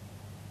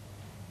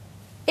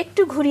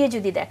 একটু ঘুরিয়ে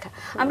যদি দেখা,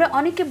 আমরা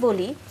অনেকে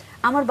বলি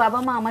আমার বাবা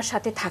মা আমার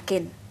সাথে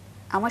থাকেন,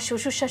 আমার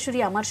শ্বশুর শাশুড়ি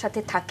আমার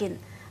সাথে থাকেন।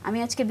 আমি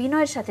আজকে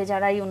বিনয়ের সাথে,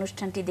 যারা এই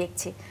অনুষ্ঠানটি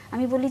দেখছে,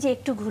 আমি বলি যে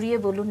একটু ঘুরিয়ে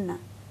বলুন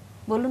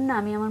না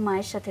আমি আমার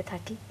মায়ের সাথে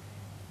থাকি,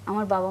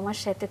 আমার বাবা মার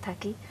সাথে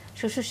থাকি,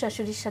 শ্বশুর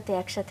শাশুড়ির সাথে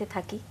একসাথে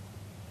থাকি।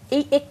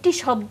 এই একটি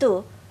শব্দ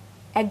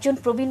একজন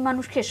প্রবীণ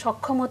মানুষকে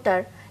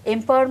সক্ষমতার,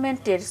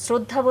 এম্পাওয়ারমেন্টের,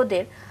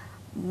 শ্রদ্ধাবোধের,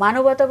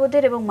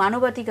 মানবতাবোধের এবং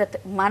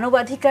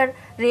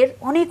মানবাধিকারের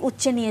অনেক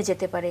উচ্চে নিয়ে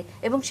যেতে পারে,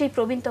 এবং সেই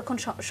প্রবীণ তখন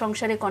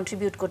সংসারে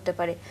কন্ট্রিবিউট করতে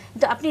পারে।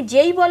 কিন্তু আপনি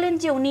যেই বলেন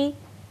যে উনি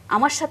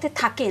আমার সাথে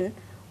থাকেন,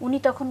 উনি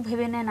তখন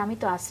ভেবে নেন আমি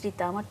তো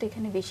আশ্রিতা, আমার তো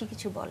এখানে বেশি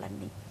কিছু বলার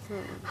নেই।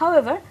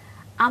 হাউএভার,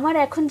 আমার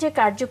এখন যে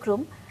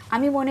কার্যক্রম,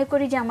 আমি মনে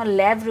করি যে আমার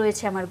ল্যাব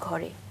রয়েছে আমার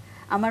ঘরে,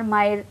 আমার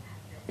মায়ের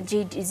যে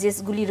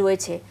ডিজিজগুলি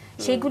রয়েছে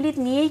সেগুলি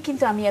নিয়েই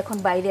কিন্তু আমি এখন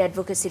বাইরে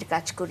অ্যাডভোকেসির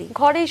কাজ করি।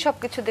 ঘরেই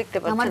সবকিছু দেখতে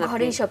পাচ্ছি, আমার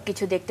ঘরেই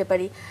সবকিছু দেখতে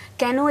পারি।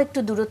 কেন একটু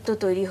দূরত্ব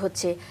তৈরি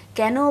হচ্ছে,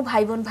 কেন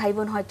ভাই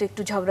বোন হয়তো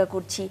একটু ঝগড়া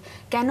করছি,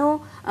 কেন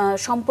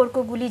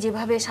সম্পর্কগুলি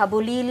যেভাবে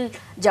সাবলীল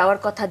যাওয়ার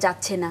কথা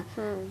যাচ্ছে না।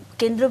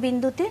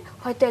 কেন্দ্রবিন্দুতে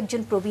হয়তো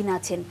একজন প্রবীণ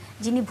আছেন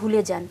যিনি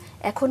ভুলে যান,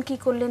 এখন কি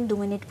করলেন 2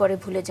 মিনিট পরে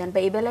ভুলে যান, বা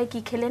এবেলায় কি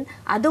খেলেন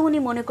আদৌ উনি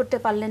মনে করতে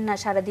পারলেন না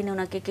সারাদিনে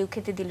ওনাকে কেউ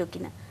খেতে দিল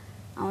কিনা।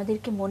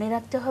 আমাদেরকে মনে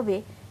রাখতে হবে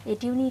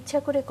এটি উনি ইচ্ছা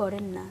করে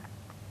করেন না,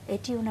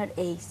 এটি ওনার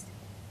এইজ,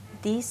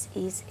 দিস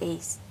ইজ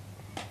এইজ।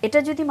 এটা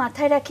যদি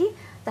মাথায় রাখি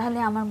তাহলে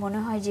আমার মনে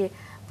হয় যে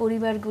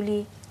পরিবারগুলি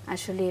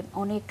আসলে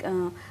অনেক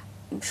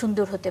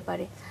সুন্দর হতে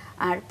পারে।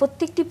 আর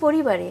প্রত্যেকটি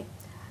পরিবারে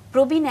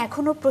প্রবীণ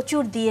এখনও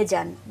প্রচুর দিয়ে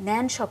যান,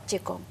 নেন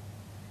সবচেয়ে কম।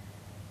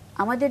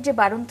 আমাদের যে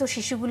বাড়ন্ত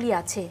শিশুগুলি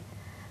আছে,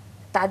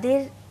 তাদের,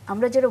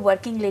 আমরা যারা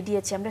ওয়ার্কিং লেডি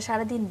আছি, আমরা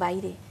সারাদিন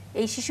বাইরে,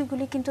 এই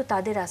শিশুগুলি কিন্তু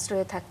তাদের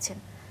আশ্রয়ে থাকছেন।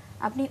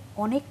 আপনি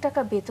অনেক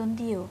টাকা বেতন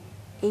দিয়েও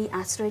এই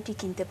আশ্রয়টি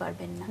কিনতে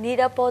পারবেন না।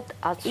 নিরাপদ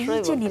আশ্রয়, এই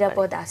যে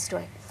নিরাপদ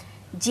আশ্রয়,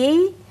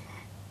 যেই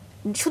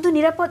শুধু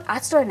নিরাপদ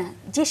আশ্রয় না,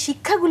 যে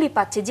শিক্ষাগুলি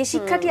পাচ্ছে, যে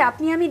শিক্ষাটি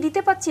আপনি আমি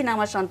দিতে পাচ্ছি না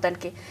আমার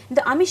সন্তানকে,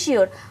 কিন্তু আমি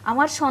শিওর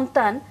আমার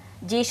সন্তান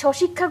যে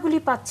স্বশিক্ষাগুলি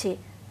পাচ্ছে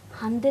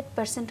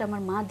 100%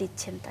 আমার মা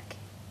দিচ্ছেন তাকে।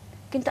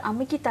 কিন্তু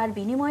আমি কি তার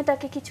বিনিময়ে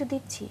তাকে কিছু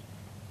দিচ্ছি?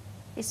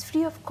 It's free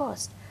of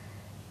cost.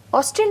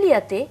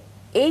 অস্ট্রেলিয়াতে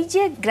এই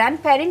যে গ্র্যান্ড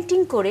প্যারেন্টিং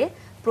করে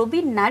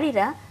প্রবীণ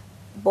নারীরা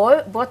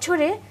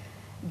বছরে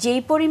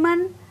যেই পরিমাণ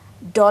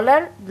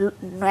ডলার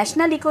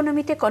ন্যাশনাল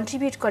ইকোনমিতে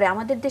কন্ট্রিবিউট করে,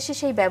 আমাদের দেশে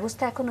সেই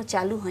ব্যবস্থা এখনো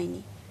চালু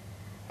হয়নি।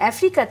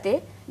 আফ্রিকাতে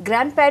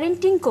গ্র্যান্ড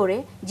প্যারেন্টিং করে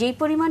যেই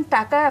পরিমাণ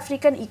টাকা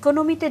আফ্রিকান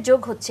ইকোনমিতে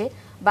যোগ হচ্ছে,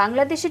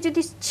 বাংলাদেশে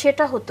যদি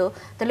সেটা হতো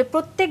তাহলে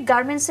প্রত্যেক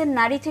গার্মেন্টসের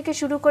নারী থেকে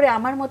শুরু করে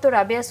আমার মতো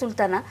রাবেয়া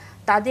সুলতানা,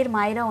 তাদের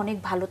মায়েরা অনেক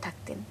ভালো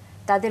থাকতেন।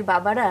 তাদের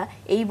বাবারা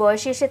এই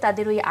বয়সে এসে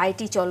তাদের ওই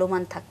আইটি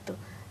চলমান থাকতো।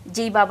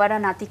 যেই বাবারা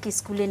নাতিকে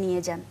স্কুলে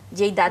নিয়ে যান,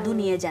 যেই দাদু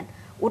নিয়ে যান,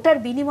 ওটার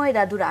বিনিময়ে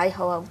দাদুর আয়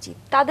হওয়া উচিত।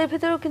 তাদের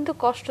ভিতরেও কিন্তু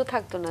কষ্ট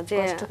থাকতো না যে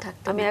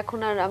আমি এখন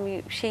আর আমি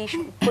সেই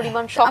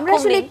পরিমাণ আমরা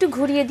আসলে একটু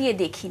ঘুরিয়ে দিয়ে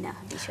দেখি না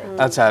বিষয়টা।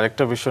 আচ্ছা,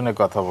 আরেকটা বিষয় নিয়ে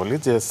কথা বলি,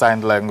 যে সাইন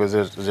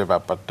ল্যাঙ্গুয়েজের যে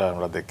ব্যাপারটা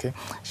আমরা দেখি,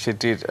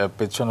 সেটির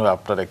পেছনে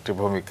আপনার একটি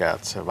ভূমিকা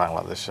আছে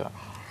বাংলাদেশে,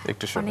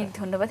 একটু শুনি। অনেক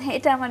ধন্যবাদ। হ্যাঁ,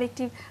 এটা আমার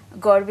একটি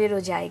গর্বেরও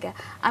জায়গা।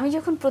 আমি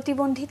যখন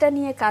প্রতিবন্ধিতা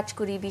নিয়ে কাজ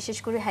করি, বিশেষ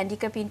করে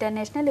হ্যান্ডিক্যাপ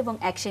ইন্টারন্যাশনাল এবং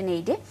অ্যাকশন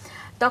এইডে,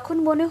 তখন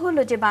মনে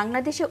হলো যে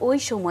বাংলাদেশে ওই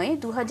সময়ে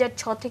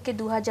 2006 থেকে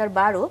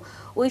 2012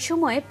 ওই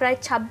সময়ে প্রায়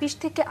 26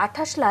 থেকে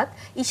 28 লাখ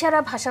ইশারা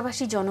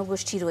ভাষাভাষী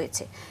জনগোষ্ঠী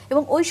রয়েছে,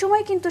 এবং ওই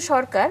সময় কিন্তু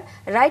সরকার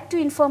রাইট টু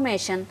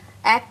ইনফরমেশন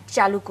অ্যাক্ট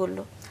চালু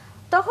করলো।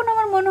 তখন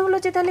আমার মনে হলো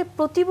যে তাহলে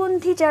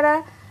প্রতিবন্ধী যারা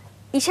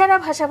ইশারা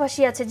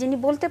ভাষাভাষী আছে, যিনি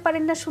বলতে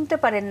পারেন না, শুনতে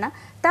পারেন না,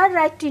 তার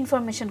রাইট টু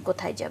ইনফরমেশন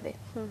কোথায় যাবে?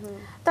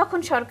 তখন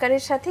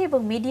সরকারের সাথে এবং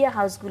মিডিয়া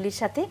হাউসগুলির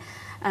সাথে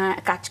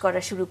কাজ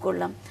করা শুরু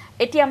করলাম।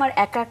 এটি আমার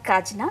একা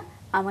কাজ না,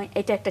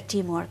 এটা একটা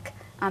টিম ওয়ার্ক।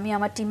 আমি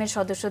আমার টিমের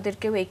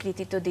সদস্যদেরকেও এই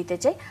কৃতিত্ব দিতে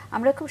চাই।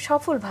 আমরা খুব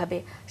সফলভাবে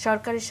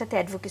সরকারের সাথে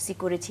অ্যাডভোকেসি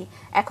করেছি।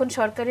 এখন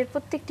সরকারের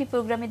প্রত্যেকটি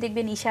প্রোগ্রামে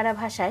দেখবেন ইশারা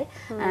ভাষায়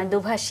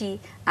দোভাষী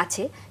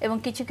আছে, এবং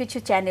কিছু কিছু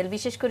চ্যানেল,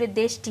 বিশেষ করে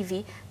দেশ টিভি,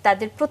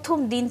 তাদের প্রথম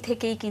দিন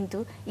থেকেই কিন্তু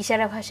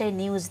ইশারা ভাষায়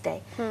নিউজ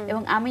দেয়।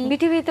 এবং আমি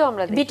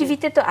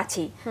বিটিভিতে তো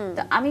আছেই।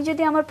 তো আমি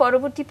যদি আমার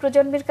পরবর্তী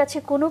প্রজন্মের কাছে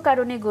কোনো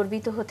কারণে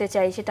গর্বিত হতে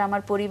চাই, সেটা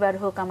আমার পরিবার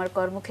হোক, আমার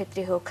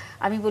কর্মক্ষেত্রে হোক,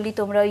 আমি বলি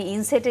তোমরা ওই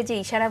ইনসেটে যে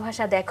ইশারা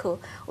ভাষা দেখো,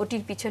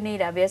 ওটির পিছনেই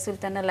রাবেয়া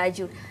সুলতানা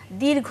লাইজুর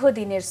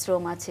দীর্ঘদিনের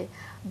শ্রম আছে,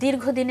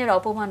 দীর্ঘদিনের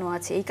অপমানও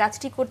আছে। এই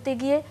কাজটি করতে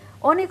গিয়ে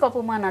অনেক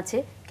অপমান আছে,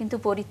 কিন্তু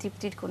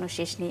পরিতৃপ্তির কোনো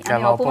শেষ নেই।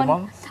 আমি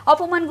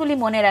অপমানগুলি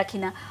মনে রাখি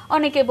না।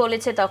 অনেকে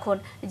বলেছে তখন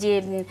যে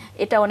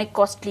এটা অনেক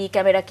কস্টলি,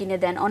 ক্যামেরা কিনে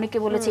দেন। অনেকে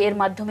বলেছে এর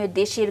মাধ্যমে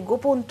দেশের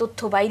গোপন তথ্য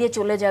বাইরে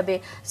চলে যাবে।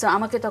 সো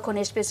আমাকে তখন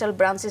স্পেশাল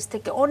ব্রাঞ্চেস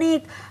থেকে অনেক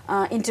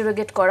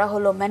ইন্টারোগেট করা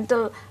হলো,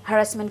 মেন্টাল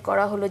হ্যারাসমেন্ট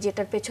করা হলো, যে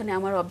এটার পেছনে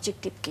আমার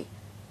অবজেক্টিভ কি।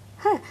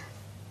 হ্যাঁ,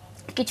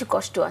 কিছু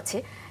কষ্ট আছে,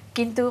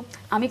 কিন্তু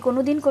আমি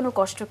কোনোদিন কোনো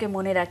কষ্টকে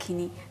মনে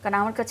রাখিনি, কারণ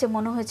আমার কাছে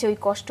মনে হয়েছে ওই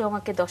কষ্ট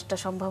আমাকে 10টা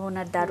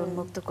সম্ভাবনার দ্বার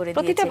উন্মুক্ত করে দিয়েছে।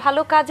 প্রতিটা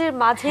ভালো কাজের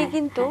মাঝেই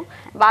কিন্তু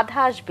বাধা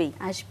আসবেই।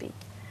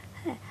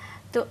 হ্যাঁ,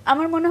 তো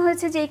আমার মনে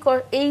হয়েছে যে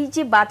এই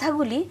যে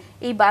বাধাগুলি,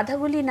 এই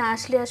বাধাগুলি না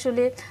আসলে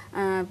আসলে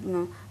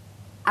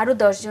আরও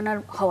 10 জনের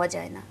হওয়া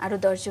যায় না, আরও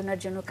 10 জনের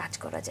জন্য কাজ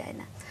করা যায়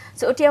না।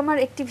 সো ওটি আমার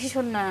একটি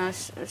ভীষণ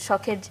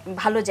শখের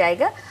ভালো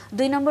জায়গা।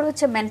 2 নম্বর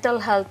হচ্ছে মেন্টাল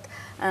হেলথ,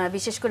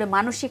 বিশেষ করে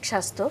মানসিক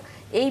স্বাস্থ্য।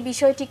 এই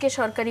বিষয়টিকে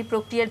সরকারি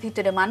প্রক্রিয়ার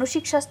ভিতরে,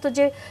 মানসিক স্বাস্থ্য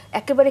যে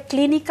একেবারে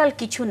ক্লিনিক্যাল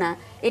কিছু না,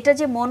 এটা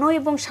যে মনো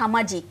এবং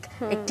সামাজিক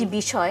একটি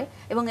বিষয়,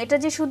 এবং এটা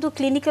যে শুধু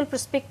ক্লিনিক্যাল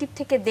পার্সপেক্টিভ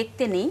থেকে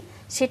দেখতে নেই,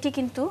 সেটি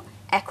কিন্তু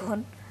এখন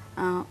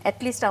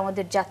অ্যাটলিস্ট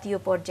আমাদের জাতীয়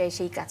পর্যায়ে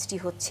সেই কাজটি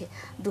হচ্ছে।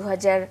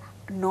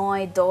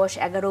 2009, 10,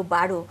 11,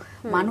 12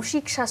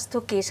 মানসিক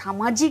স্বাস্থ্যকে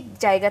সামাজিক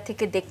জায়গা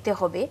থেকে দেখতে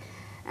হবে,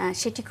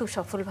 সেটি খুব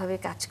সফলভাবে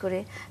কাজ করে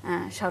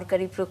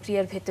সরকারি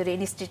প্রক্রিয়ার ভেতরে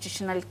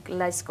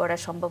ইনস্টিটিউশনালাইজ করা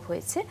সম্ভব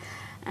হয়েছে।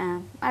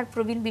 আর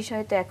প্রবীণ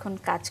বিষয়ে তো এখন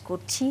কাজ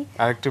করছি।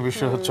 আরেকটি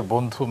বিষয় হচ্ছে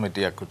বন্ধু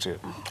মিডিয়া কুটির,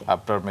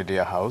 আপনার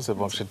মিডিয়া হাউস,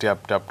 এবং সেটি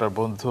আপনি আপনার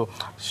বন্ধু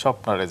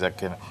স্বপ্নারে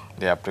যাকে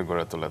আপনি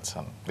গড়ে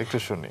তুলেছেন, একটু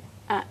শুনি।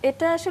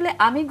 এটা আসলে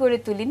আমি গড়ে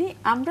তুলিনি,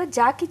 আমরা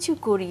যা কিছু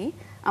করি,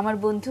 আমার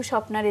বন্ধু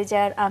স্বপ্নারে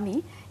যার আমি,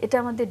 এটা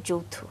আমাদের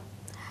যৌথ।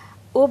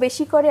 ও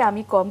বেশি করে,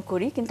 আমি কম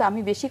করি, কিন্তু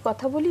আমি বেশি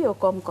কথা বলি, ও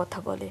কম কথা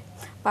বলে।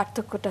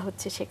 পার্থক্যটা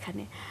হচ্ছে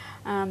সেখানে।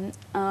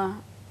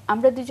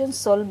 আমরা দুজন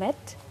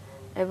সোলমেট,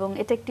 এবং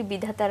এটা একটি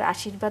বিধাতার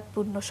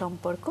আশীর্বাদপূর্ণ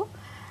সম্পর্ক।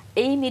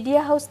 এই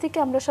মিডিয়া হাউস থেকে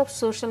আমরা সব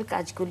সোশ্যাল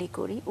কাজগুলি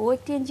করি। ও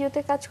একটি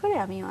এনজিওতে কাজ করে,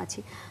 আমিও আছি।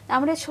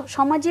 আমরা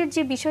সমাজের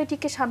যে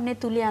বিষয়টিকে সামনে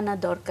তুলে আনা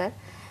দরকার,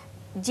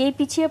 যেই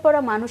পিছিয়ে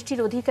পড়া মানুষটির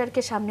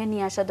অধিকারকে সামনে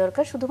নিয়ে আসা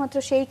দরকার, শুধুমাত্র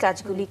সেই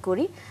কাজগুলি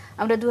করি।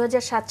 আমরা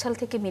 2007 সাল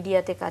থেকে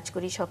মিডিয়াতে কাজ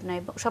করি,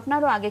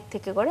 স্বপ্নারও আগের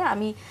থেকে করে,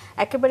 আমি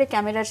একেবারে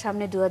ক্যামেরার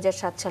সামনে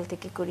 2007 সাল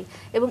থেকে করি,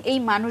 এবং এই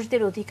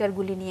মানুষদের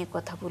অধিকারগুলি নিয়ে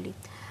কথা বলি।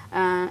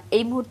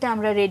 এই মুহূর্তে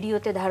আমরা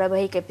রেডিওতে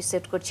ধারাবাহিক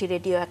এপিসোড করছি,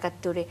 রেডিও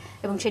 71-এ,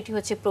 এবং সেটি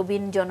হচ্ছে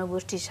প্রবীণ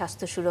জনগোষ্ঠীর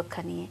স্বাস্থ্য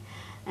সুরক্ষা নিয়ে।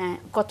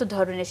 কত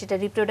ধরনের, সেটা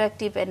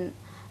রিপ্রোডাক্টিভ অ্যান্ড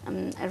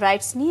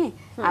রাইটস নিয়ে,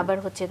 আবার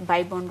হচ্ছে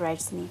বাইবর্ন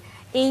রাইটস নিয়ে,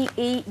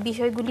 এই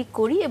বিষয়গুলি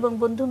করি। এবং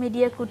বন্ধু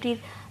মিডিয়া কুটির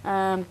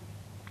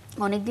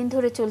অনেকদিন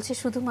ধরে চলছে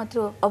শুধুমাত্র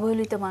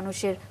অবহেলিত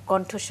মানুষের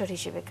কণ্ঠস্বর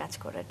হিসেবে কাজ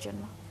করার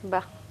জন্য।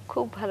 বাহ,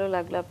 খুব ভালো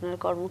লাগলো আপনার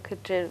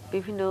কর্মক্ষেত্রের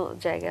বিভিন্ন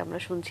জায়গায় আমরা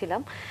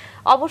শুনছিলাম।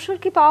 অবসর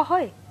কি পাওয়া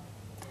হয়?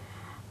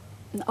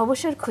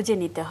 অবসর খুঁজে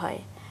নিতে হয়,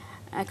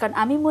 কারণ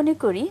আমি মনে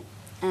করি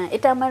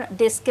এটা আমার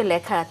ডেস্কে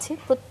লেখা আছে,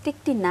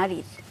 প্রত্যেকটি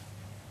নারীর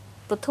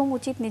প্রথম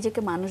উচিত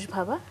নিজেকে মানুষ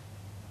ভাবা,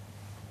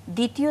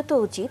 দ্বিতীয়ত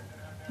উচিত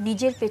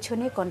নিজের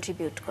পেছনে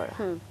কন্ট্রিবিউট করা,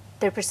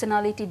 তার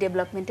পার্সোনালিটি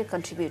ডেভেলপমেন্টে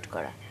কন্ট্রিবিউট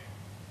করা।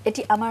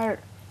 এটি আমার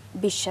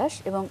বিশ্বাস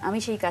এবং আমি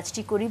সেই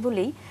কাজটি করি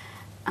বলেই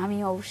আমি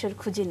অবসর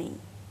খুঁজে নেই।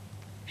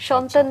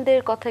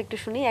 সন্তানদের কথা একটু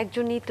শুনি।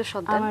 একজনই তো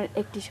সন্তান? আমার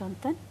একটি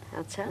সন্তান।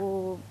 আচ্ছা। ও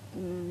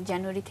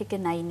জানুয়ারি থেকে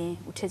 9-এ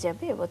উঠে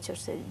যাবে, এবছর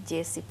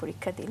জিএসসি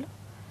পরীক্ষা দিল।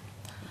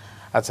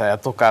 আচ্ছা,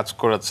 এত কাজ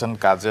করেছেন,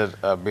 কাজের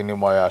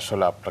বিনিময়ে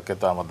আসলে আপনাকে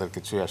তো আমাদের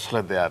কিছুই আসলে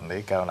দেওয়ার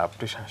নেই, কারণ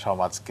আপনি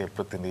সমাজকে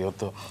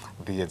প্রতিনিয়ত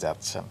দিয়ে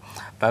যাচ্ছেন।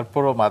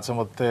 তারপরও মাঝে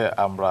মধ্যে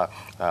আমরা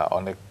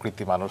অনেক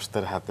কৃতি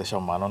মানুষদের হাতে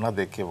সম্মাননা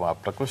দেখি, এবং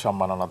আপনাকেও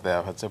সম্মাননা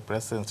দেওয়া হয়েছে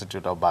প্রেস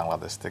ইনস্টিটিউট অফ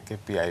বাংলাদেশ থেকে,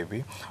 পিআইবি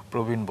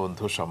প্রবীণ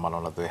বন্ধু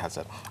সম্মাননা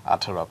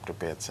 2018 আপনি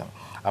পেয়েছেন।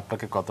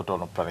 আপনাকে কতটা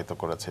অনুপ্রাণিত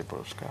করেছে এই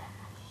পুরস্কার?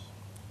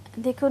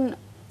 দেখুন,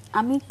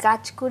 আমি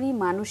কাজ করি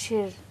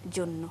মানুষের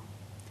জন্য।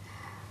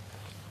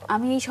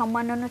 আমি এই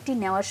সম্মাননাটি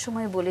নেওয়ার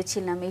সময়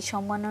বলেছিলাম, এই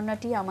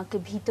সম্মাননাটি আমাকে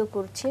ভীত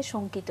করছে,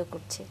 শঙ্কিত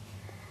করছে।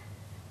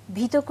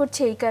 ভীত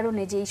করছে এই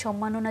কারণে যে এই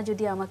সম্মাননা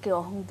যদি আমাকে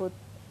অহংবোধ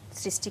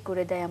সৃষ্টি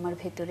করে দেয় আমার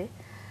ভেতরে।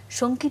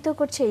 শঙ্কিত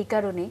করছে এই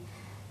কারণে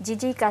যে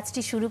যেই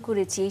কাজটি শুরু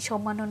করেছি, এই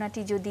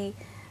সম্মাননাটি যদি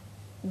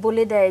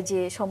বলে দেয় যে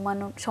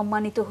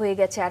সম্মানিত হয়ে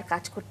গেছে, আর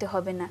কাজ করতে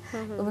হবে না,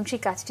 এবং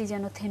সেই কাজটি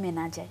যেন থেমে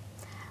না যায়।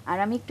 আর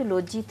আমি একটু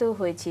লজ্জিত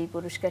হয়েছি এই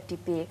পুরস্কারটি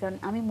পেয়ে, কারণ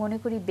আমি মনে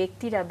করি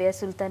ব্যক্তি রাবেয়া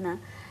সুলতানা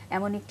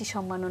এমন একটি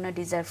সম্মাননা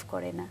ডিজার্ভ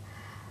করে না।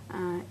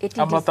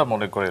 আমরা তা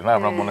মনে করি না,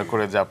 আমরা মনে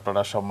করি যে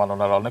আপনারা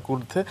সম্মাননার অনেক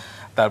ঊর্ধ্বে।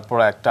 তারপর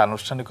একটা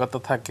আনুষ্ঠানিকতা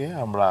থাকে,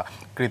 আমরা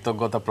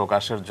কৃতজ্ঞতা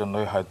প্রকাশের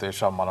জন্যই হয়তো এই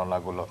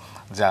সম্মাননাগুলো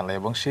জানে,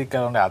 এবং সেই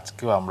কারণে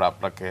আজকেও আমরা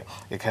আপনাকে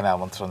এখানে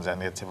আমন্ত্রণ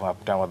জানিয়েছি, এবং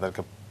আপনি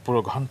আমাদেরকে পুরো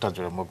ঘন্টা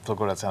জুড়ে মুগ্ধ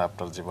করেছেন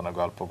আপনার জীবনের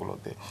গল্পগুলো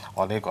দিয়ে।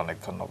 অনেক অনেক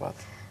ধন্যবাদ।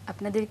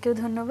 আপনাদেরকেও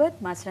ধন্যবাদ,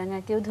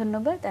 মাছরাঙাকেও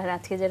ধন্যবাদ, আর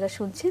আজকে যারা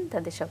শুনছেন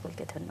তাদের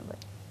সকলকে ধন্যবাদ।